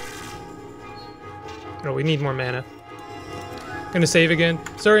 Oh, we need more mana. Gonna save again.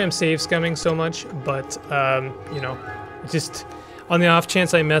 Sorry I'm save scumming so much, but, you know, just on the off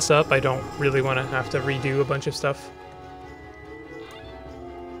chance I mess up, I don't really want to have to redo a bunch of stuff.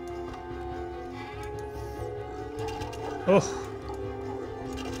 Oh.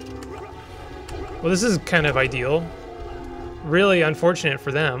 Well, this is kind of ideal. Really unfortunate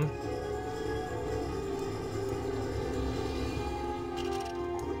for them.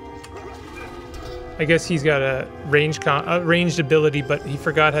 I guess he's got a ranged ability, but he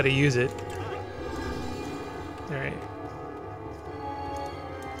forgot how to use it. Alright.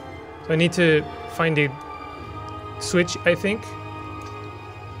 So I need to find a switch, I think.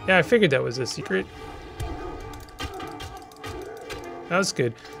 Yeah, I figured that was a secret. That was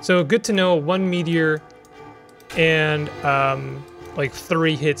good. So good to know 1 meteor and like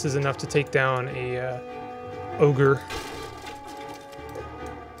 3 hits is enough to take down a ogre.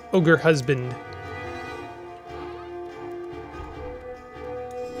 Ogre husband.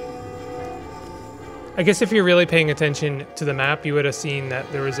 I guess if you're really paying attention to the map, you would have seen that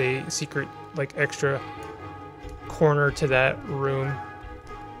there was a secret, like, extra corner to that room.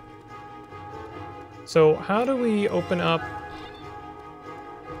 So how do we open up?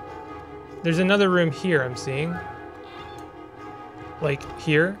 There's another room here I'm seeing. Like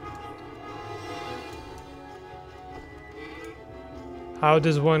here. How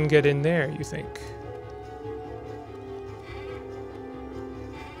does one get in there, you think?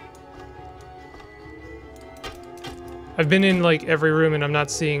 I've been in like every room and I'm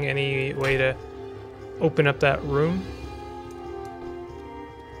not seeing any way to open up that room.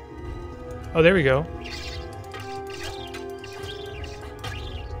 Oh, there we go.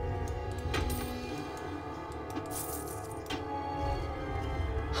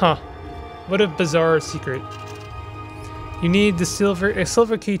 Huh. What a bizarre secret. You need the a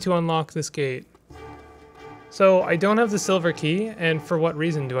silver key to unlock this gate. So I don't have the silver key, and for what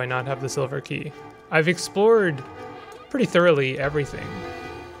reason do I not have the silver key? I've explored pretty thoroughly everything.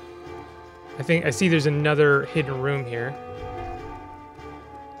 I think I see there's another hidden room here.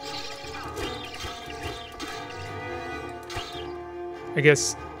 I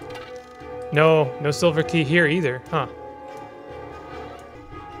guess no silver key here either, huh?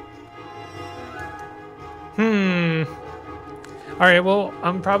 Alright, well,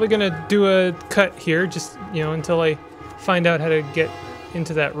 I'm probably gonna do a cut here, just, you know, until I find out how to get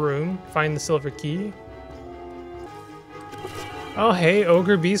into that room, find the silver key. Oh, hey,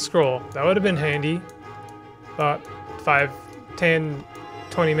 Ogre Beast Scroll. That would have been handy. About 5, 10,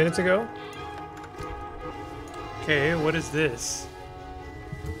 20 minutes ago. Okay, what is this?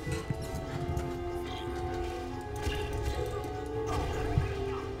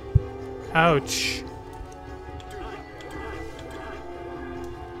 Ouch.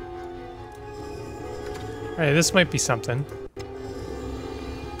 Alright, this might be something.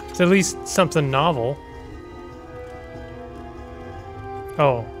 It's at least something novel.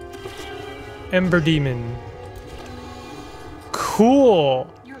 Oh. Ember Demon.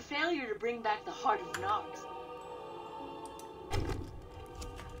 Cool! Your failure to bring back the heart of Nox.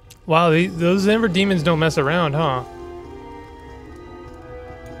 Wow, those Ember Demons don't mess around, huh?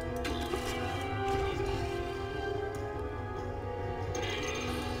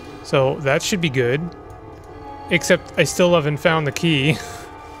 So that should be good. Except I still haven't found the key.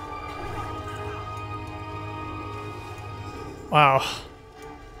 Wow.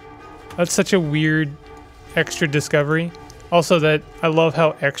 That's such a weird extra discovery. Also that I love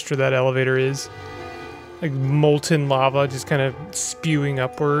how extra that elevator is. Like molten lava just kind of spewing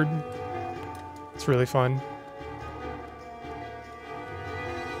upward. It's really fun.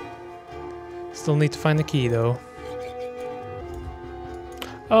 Still need to find the key though.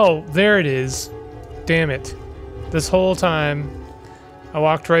 Oh, there it is. Damn it. This whole time, I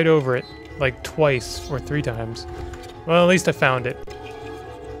walked right over it, like twice or 3 times. Well, at least I found it.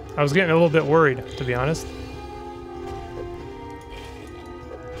 I was getting a little bit worried, to be honest.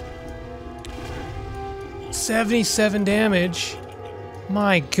 $77 damage?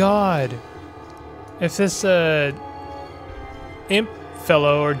 My god. If this, imp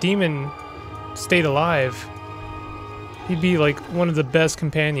fellow or demon stayed alive, he'd be like one of the best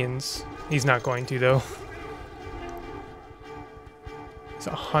companions. He's not going to, though. He's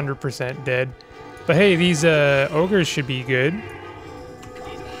 100% dead. But hey, these ogres should be good.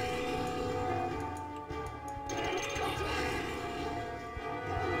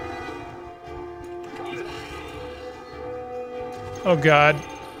 Oh god.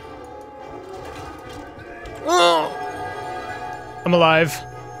 I'm alive.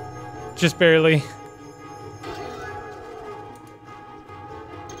 Just barely.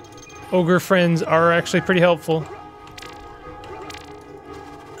 Ogre friends are actually pretty helpful.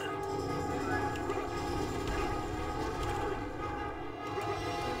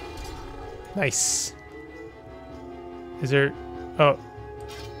 Nice. Is there... Oh.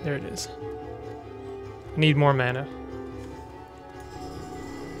 There it is. I need more mana.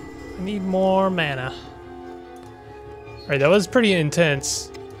 I need more mana. Alright, that was pretty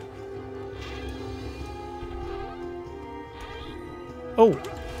intense. Oh!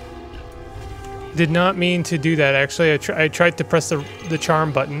 Did not mean to do that, actually. I tried to press the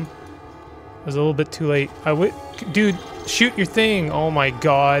charm button. I was a little bit too late. Dude, shoot your thing! Oh my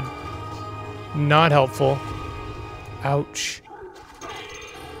god. Not helpful. Ouch.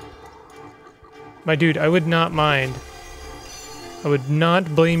 My dude, I would not mind. I would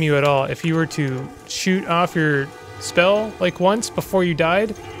not blame you at all if you were to shoot off your spell, like, once before you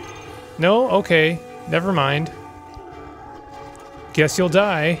died. No? Okay. Never mind. Guess you'll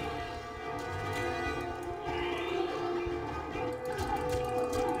die.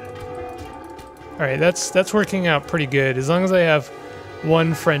 Alright, that's working out pretty good. As long as I have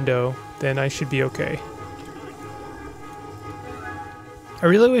one friendo, then I should be okay. I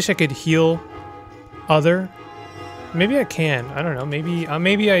really wish I could heal other. Maybe I can. I don't know.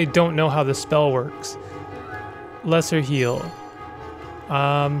 Maybe I don't know how the spell works. Lesser heal.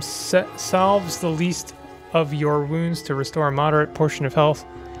 Salves the least of your wounds to restore a moderate portion of health.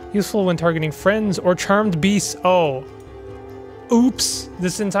 Useful when targeting friends or charmed beasts. Oh. Oops.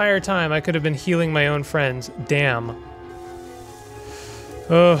 This entire time I could have been healing my own friends. Damn.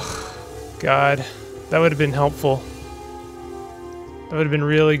 Oh, God. That would have been helpful. That would have been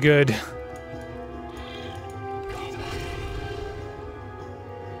really good.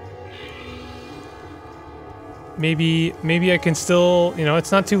 Maybe I can still, you know,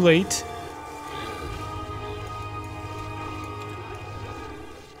 it's not too late.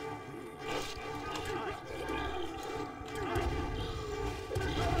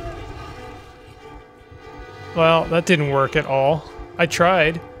 Well, that didn't work at all. I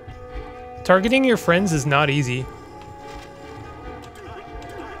tried. Targeting your friends is not easy.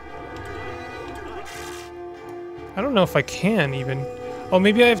 I don't know if I can even. Oh,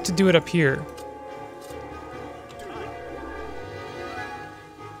 maybe I have to do it up here.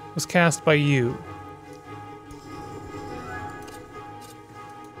 Was cast by you.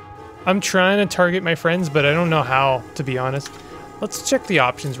 I'm trying to target my friends, but I don't know how, to be honest. Let's check the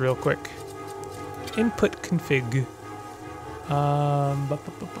options real quick. Input config.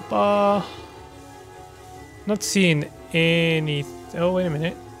 Not seeing any. Oh, wait a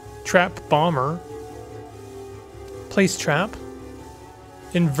minute. Trap bomber. Place trap.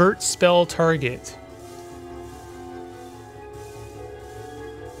 Invert spell target.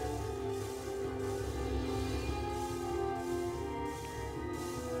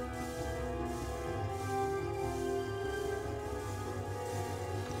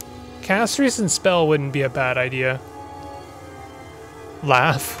 Cast recent spell wouldn't be a bad idea.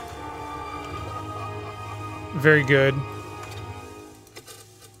 Laugh. Very good.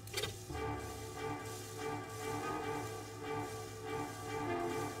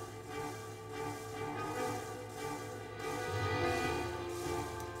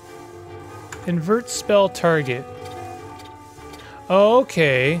 Invert spell target.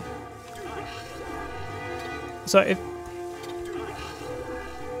 Okay. So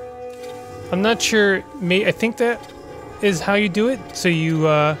I'm not sure. I think that is how you do it. So you,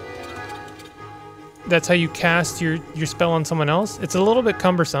 that's how you cast your spell on someone else. It's a little bit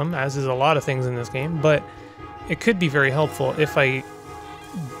cumbersome, as is a lot of things in this game, but it could be very helpful if I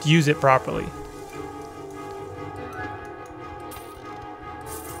use it properly.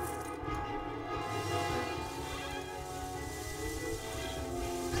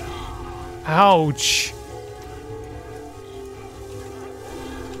 Ouch.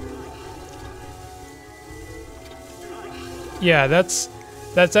 Yeah, that's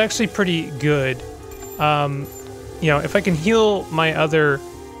actually pretty good. You know, if I can heal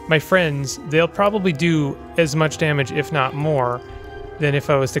my friends, they'll probably do as much damage, if not more, than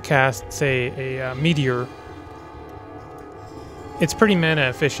if I was to cast, say, a meteor. It's pretty mana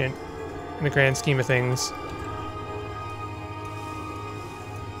efficient in the grand scheme of things.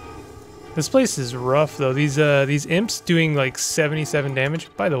 This place is rough, though. These imps doing like 77 damage.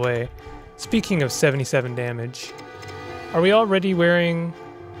 By the way, speaking of 77 damage, are we already wearing...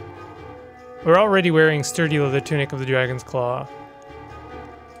 We're already wearing Sturdy Leather Tunic of the Dragon's Claw.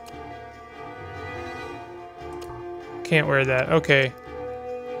 Can't wear that. Okay.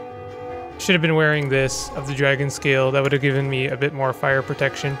 Should have been wearing this of the dragon scale. That would have given me a bit more fire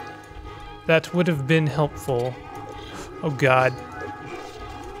protection. That would have been helpful. Oh god.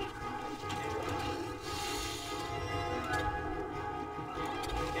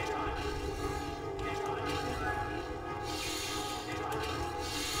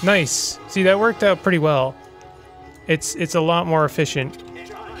 Nice. See, that worked out pretty well. It's a lot more efficient.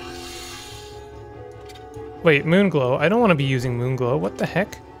 Wait, Moonglow? I don't want to be using Moonglow. What the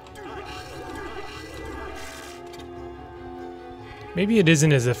heck? Maybe it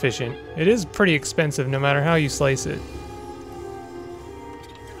isn't as efficient. It is pretty expensive no matter how you slice it.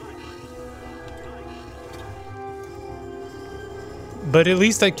 But at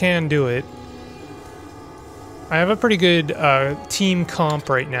least I can do it. I have a pretty good team comp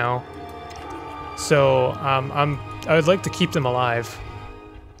right now. So I would like to keep them alive.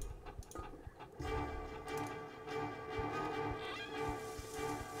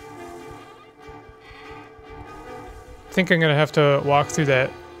 I think I'm gonna have to walk through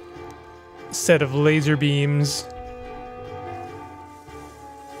that set of laser beams.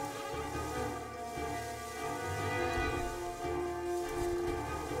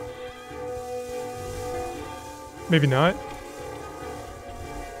 Maybe not.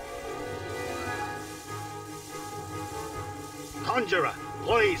 Conjurer,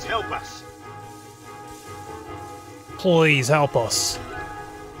 please help us. Please help us.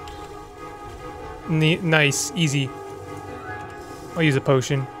 Nice, easy. I'll use a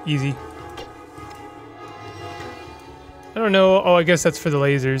potion. Easy. I don't know. Oh, I guess that's for the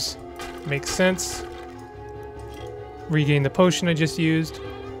lasers. Makes sense. Regain the potion I just used.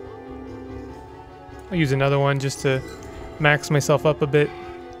 I'll use another one just to max myself up a bit.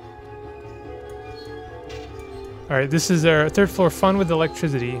 Alright, this is our third floor. Fun with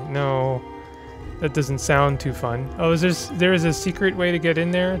electricity. No, that doesn't sound too fun. Oh, there is a secret way to get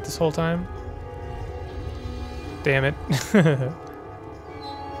in there this whole time? Damn it.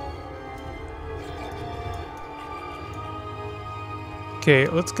 Okay,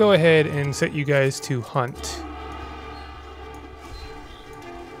 let's go ahead and set you guys to hunt.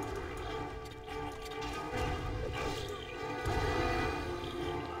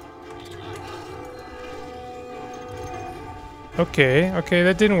 Okay,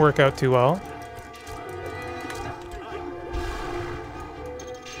 that didn't work out too well.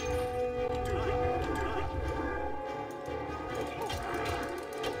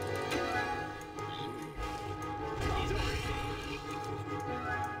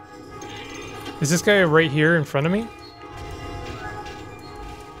 Is this guy right here in front of me?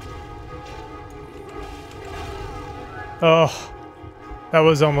 Oh, that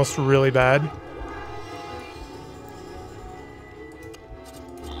was almost really bad.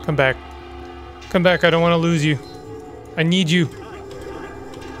 Come back. Come back, I don't want to lose you. I need you.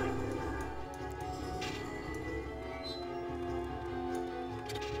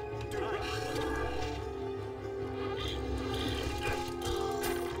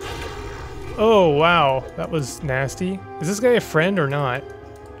 Oh, wow. That was nasty. Is this guy a friend or not?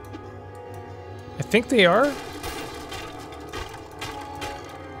 I think they are.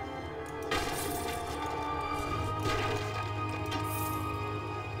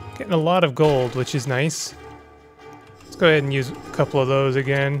 Getting a lot of gold, which is nice. Let's go ahead and use a couple of those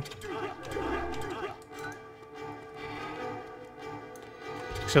again.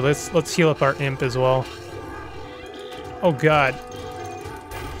 So let's heal up our imp as well. Oh god.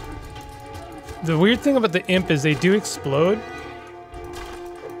 The weird thing about the imp is they do explode,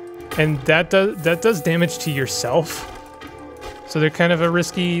 and that does damage to yourself. So they're kind of a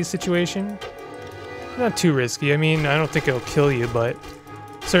risky situation. Not too risky. I mean, I don't think it'll kill you, but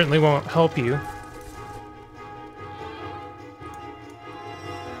certainly won't help you.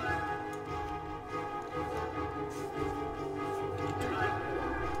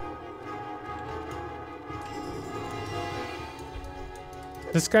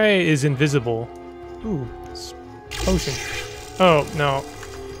 This guy is invisible. Ooh, potion. Oh, no.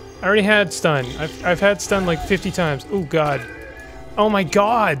 I already had stun. I've had stun like 50 times. Oh, God. Oh, my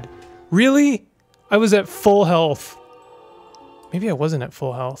God. Really? I was at full health. Maybe I wasn't at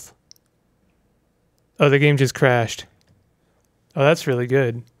full health. Oh, the game just crashed. Oh, that's really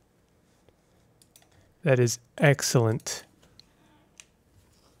good. That is excellent.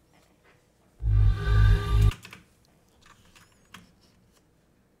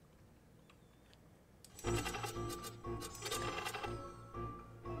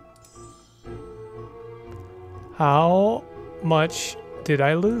 How much did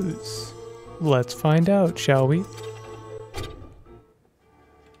I lose? Let's find out, shall we?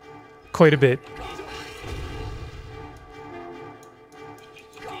 Quite a bit.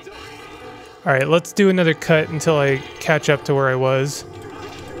 Alright, let's do another cut until I catch up to where I was.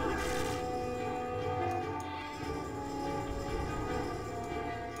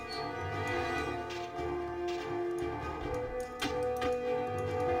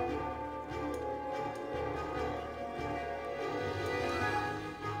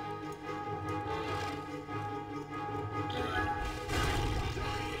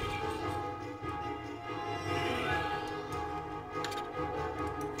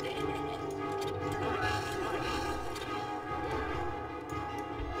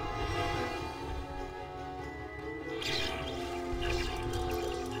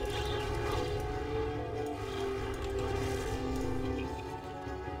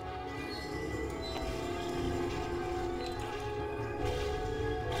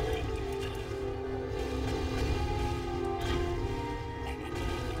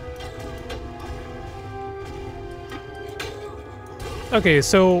 Okay,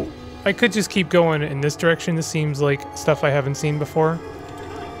 so I could just keep going in this direction. This seems like stuff I haven't seen before.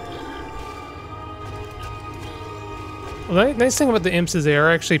 Well, the nice thing about the imps is they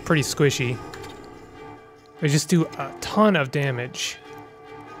are actually pretty squishy. They just do a ton of damage.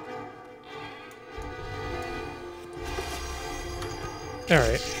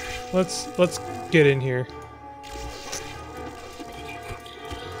 Alright, let's get in here.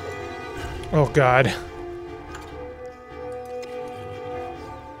 Oh god.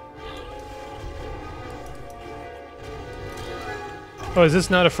 Oh, is this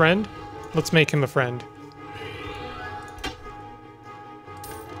not a friend? Let's make him a friend.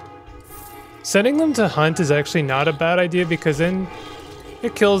 Setting them to hunt is actually not a bad idea because then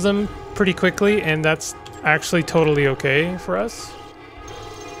it kills them pretty quickly and that's actually totally okay for us.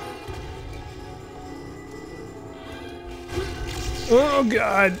 Oh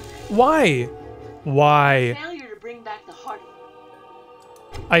god! Why? Why? Failure to bring back the heart.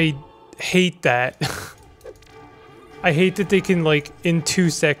 I hate that. I hate that they can, like, in 2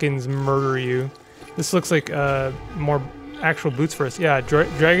 seconds murder you. This looks like more actual boots for us. Yeah,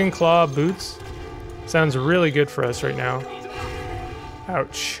 Dragon Claw boots. Sounds really good for us right now.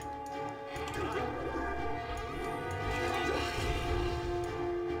 Ouch.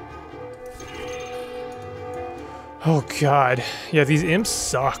 Oh god. Yeah, these imps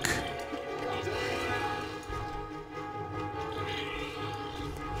suck.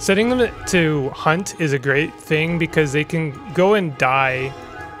 Setting them to hunt is a great thing because they can go and die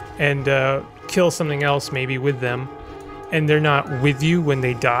and kill something else maybe with them, and they're not with you when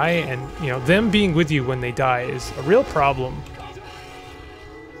they die, and you know, them being with you when they die is a real problem.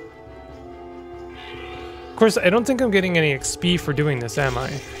 Of course, I don't think I'm getting any XP for doing this, am I?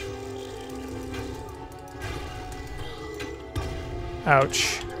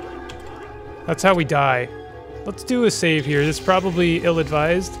 Ouch. That's how we die. Let's do a save here. This is probably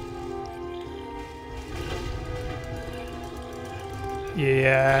ill-advised.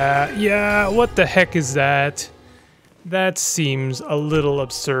 Yeah, what the heck is that? That seems a little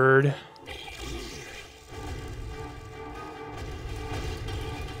absurd.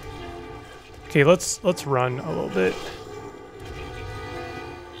 Okay, let's run a little bit.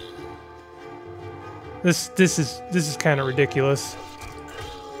 This is kind of ridiculous.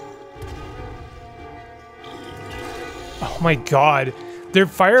 Oh my god. Their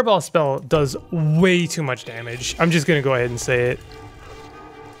fireball spell does way too much damage. I'm just gonna go ahead and say it.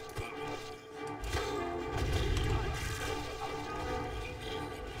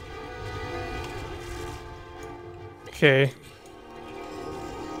 Okay.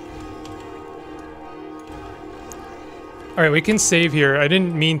 Alright, we can save here. I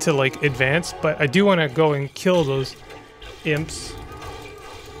didn't mean to, like, advance, but I do want to go and kill those imps.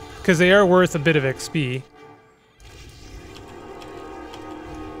 Because they are worth a bit of XP.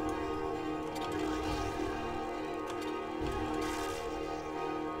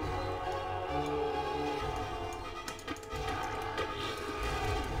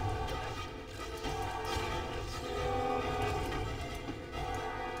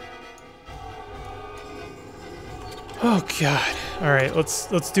 Oh god. Alright,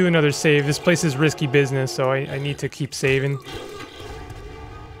 let's do another save. This place is risky business, so I need to keep saving.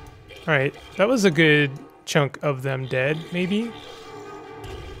 Alright, that was a good chunk of them dead, maybe?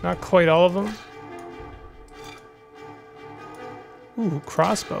 Not quite all of them. Ooh,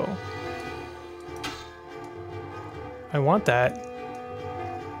 crossbow. I want that.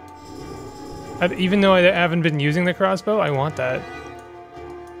 Even though I haven't been using the crossbow, I want that.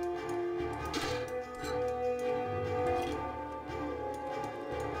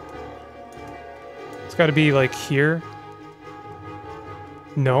 It's gotta be, like, here.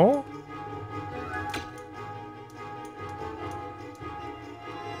 No?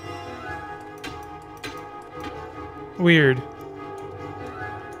 Weird.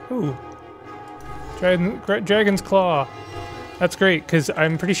 Ooh. Dragon's Claw. That's great, because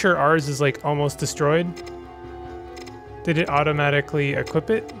I'm pretty sure ours is like almost destroyed. Did it automatically equip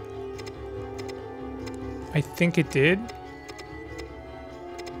it? I think it did.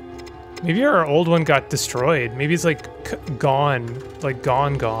 Maybe our old one got destroyed. Maybe it's like gone. Like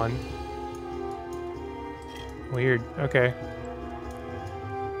gone. Weird. Okay.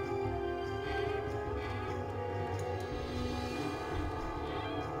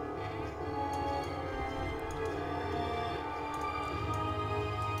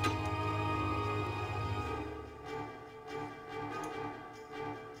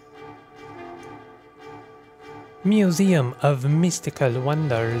 Museum of Mystical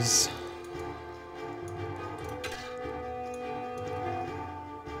Wonders.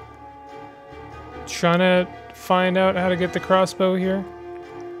 Trying to find out how to get the crossbow here.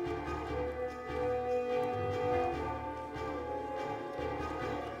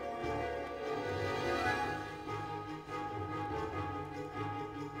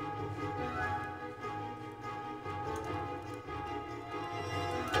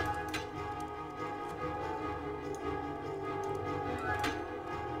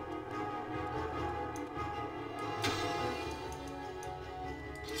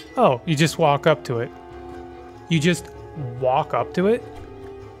 Oh, you just walk up to it. You just walk up to it?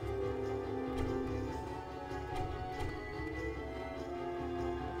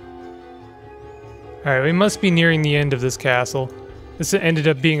 Alright, we must be nearing the end of this castle. This ended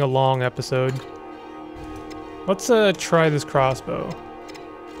up being a long episode. Let's try this crossbow.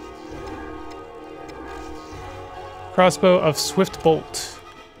 Crossbow of Swift Bolt.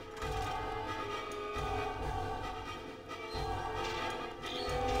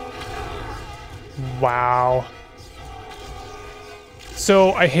 Wow.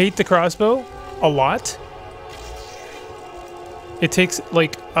 So I hate the crossbow a lot. It takes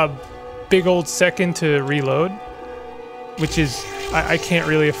like a big old second to reload, which is, I can't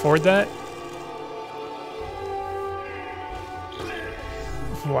really afford that.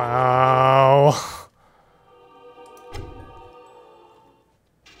 Wow.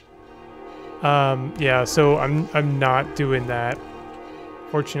 Yeah, so I'm not doing that.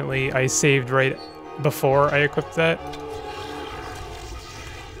 Fortunately, I saved right before I equipped that.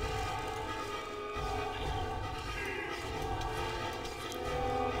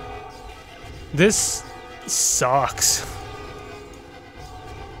 This sucks.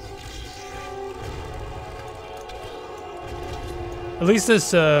 At least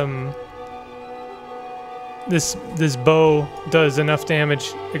this this bow does enough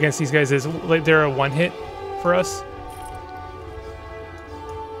damage against these guys. Is like they're a one hit for us.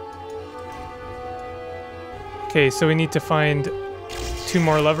 Okay, so we need to find 2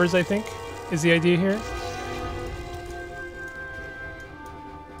 more levers, I think, is the idea here.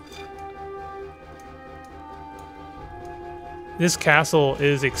 This castle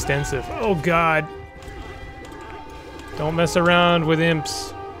is extensive. Oh god. Don't mess around with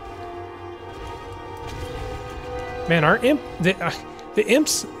imps. Man, our the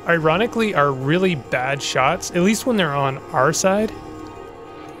imps, ironically, are really bad shots, at least when they're on our side.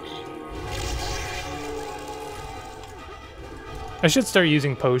 I should start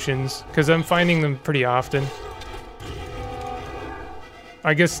using potions, because I'm finding them pretty often.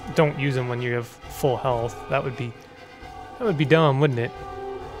 I guess don't use them when you have full health. That would be dumb, wouldn't it?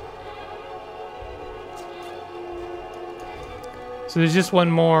 So there's just one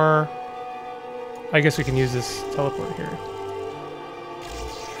more. I guess we can use this teleport here.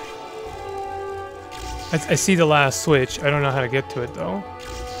 I see the last switch. I don't know how to get to it though.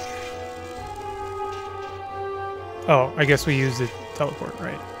 Oh, I guess we use the teleport,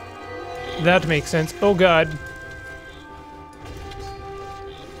 right? That makes sense. Oh god.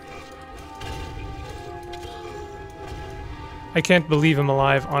 I can't believe I'm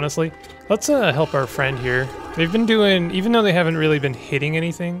alive, honestly. Let's help our friend here. They've been doing, even though they haven't really been hitting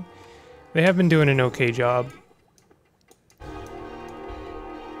anything, they have been doing an okay job.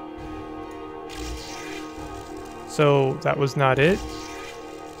 So that was not it.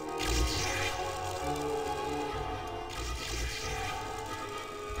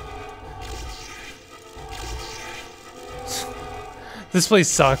 This place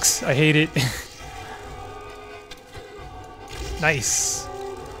sucks. I hate it. Nice.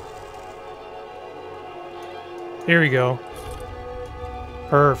 Here we go.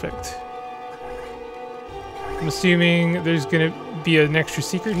 Perfect. I'm assuming there's gonna be an extra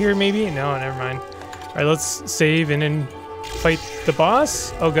secret here, maybe? No, never mind. Alright, let's save and then fight the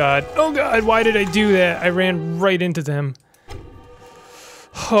boss. Oh god. Oh god, why did I do that? I ran right into them.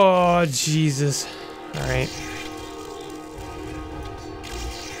 Oh, Jesus. Alright.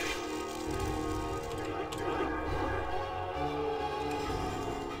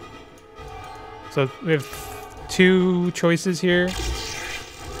 So we have 2 choices here.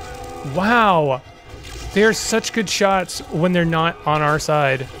 Wow! They're such good shots when they're not on our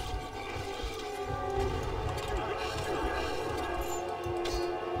side.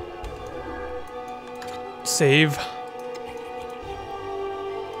 Save.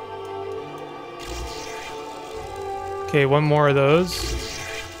 Okay, 1 more of those.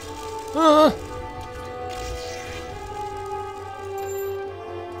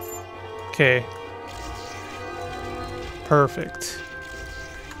 Okay. Perfect.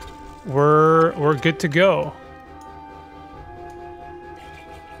 We're good to go.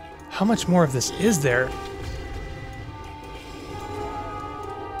 How much more of this is there?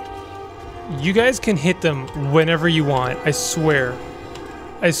 You guys can hit them whenever you want. I swear.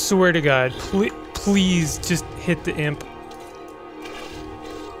 I swear to God. Please just hit the imp.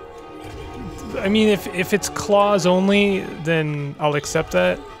 I mean, if it's claws only, then I'll accept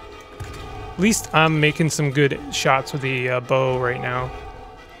that. At least I'm making some good shots with the bow right now.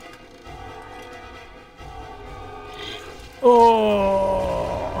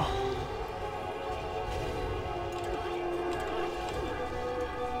 Oh!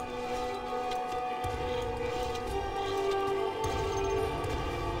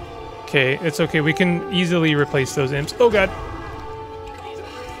 Okay, it's okay. We can easily replace those imps. Oh god.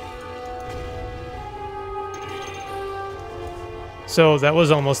 So that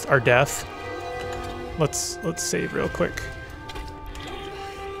was almost our death. Let's save real quick.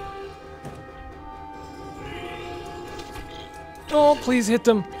 Oh, please hit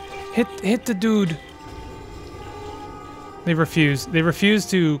them. Hit the dude. They refuse. They refuse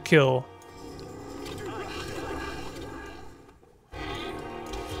to kill.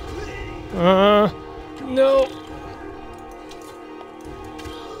 No.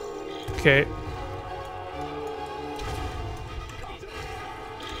 Okay.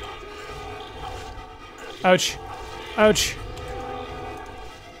 Ouch. Ouch.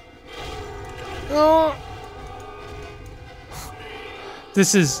 Oh.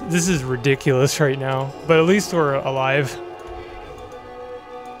 This is ridiculous right now, but at least we're alive.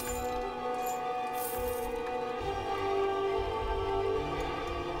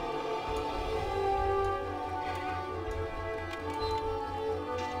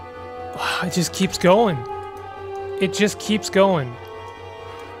 It just keeps going. It just keeps going.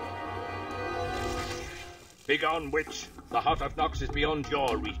 Begone, witch. The heart of Nox is beyond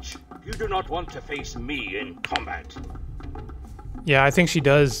your reach. You do not want to face me in combat. Yeah, I think she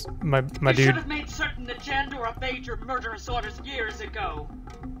does, my You dude. should have made certain that Jandor obeyed your murderous orders years ago.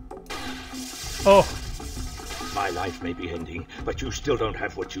 Oh. My life may be ending, but you still don't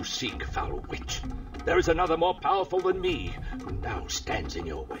have what you seek, foul witch. There is another more powerful than me, who now stands in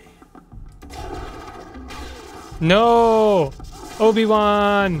your way. No!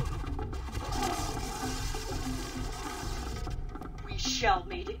 Obi-Wan! We shall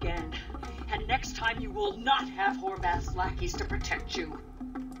meet again, and next time you will not have Horvath's lackeys to protect you.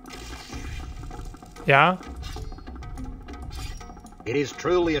 Yeah? It is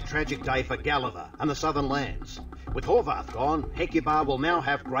truly a tragic day for Gulliver and the Southern Lands. With Horvath gone, Hecuba will now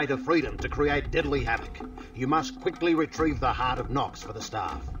have greater freedom to create deadly havoc. You must quickly retrieve the heart of Nox for the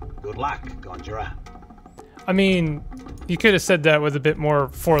staff. Good luck, Conjurer. I mean, you could have said that with a bit more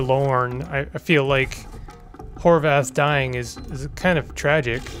forlorn. I feel like Horvath dying is kind of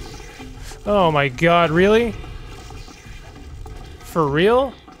tragic. Oh my god, really? For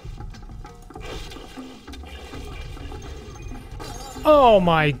real? Oh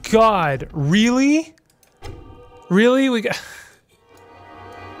my god, really? Really? We got...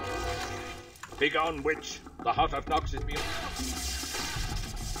 Begone, witch. The heart of Nox is beyond...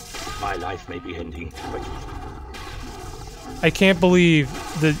 My life may be ending, but you... I can't believe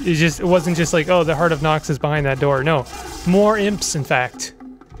that it wasn't just like, oh, the heart of Nox is behind that door. No. More imps, in fact.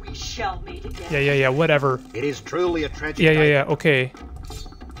 We shall meet again. Yeah, whatever. It is truly a tragic Yeah, okay.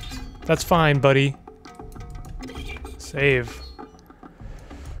 That's fine, buddy. Save.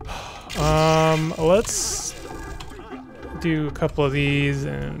 Let's do a couple of these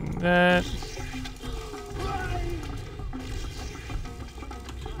and that.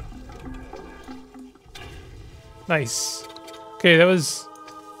 Nice. Okay, that was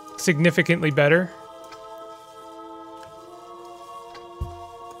significantly better.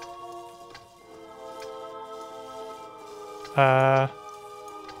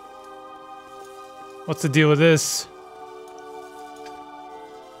 What's the deal with this?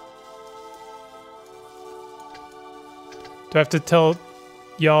 Do I have to tell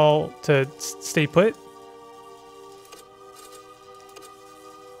y'all to stay put?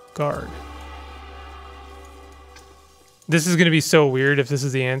 Guard. This is gonna be so weird if this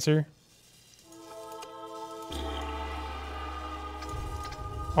is the answer.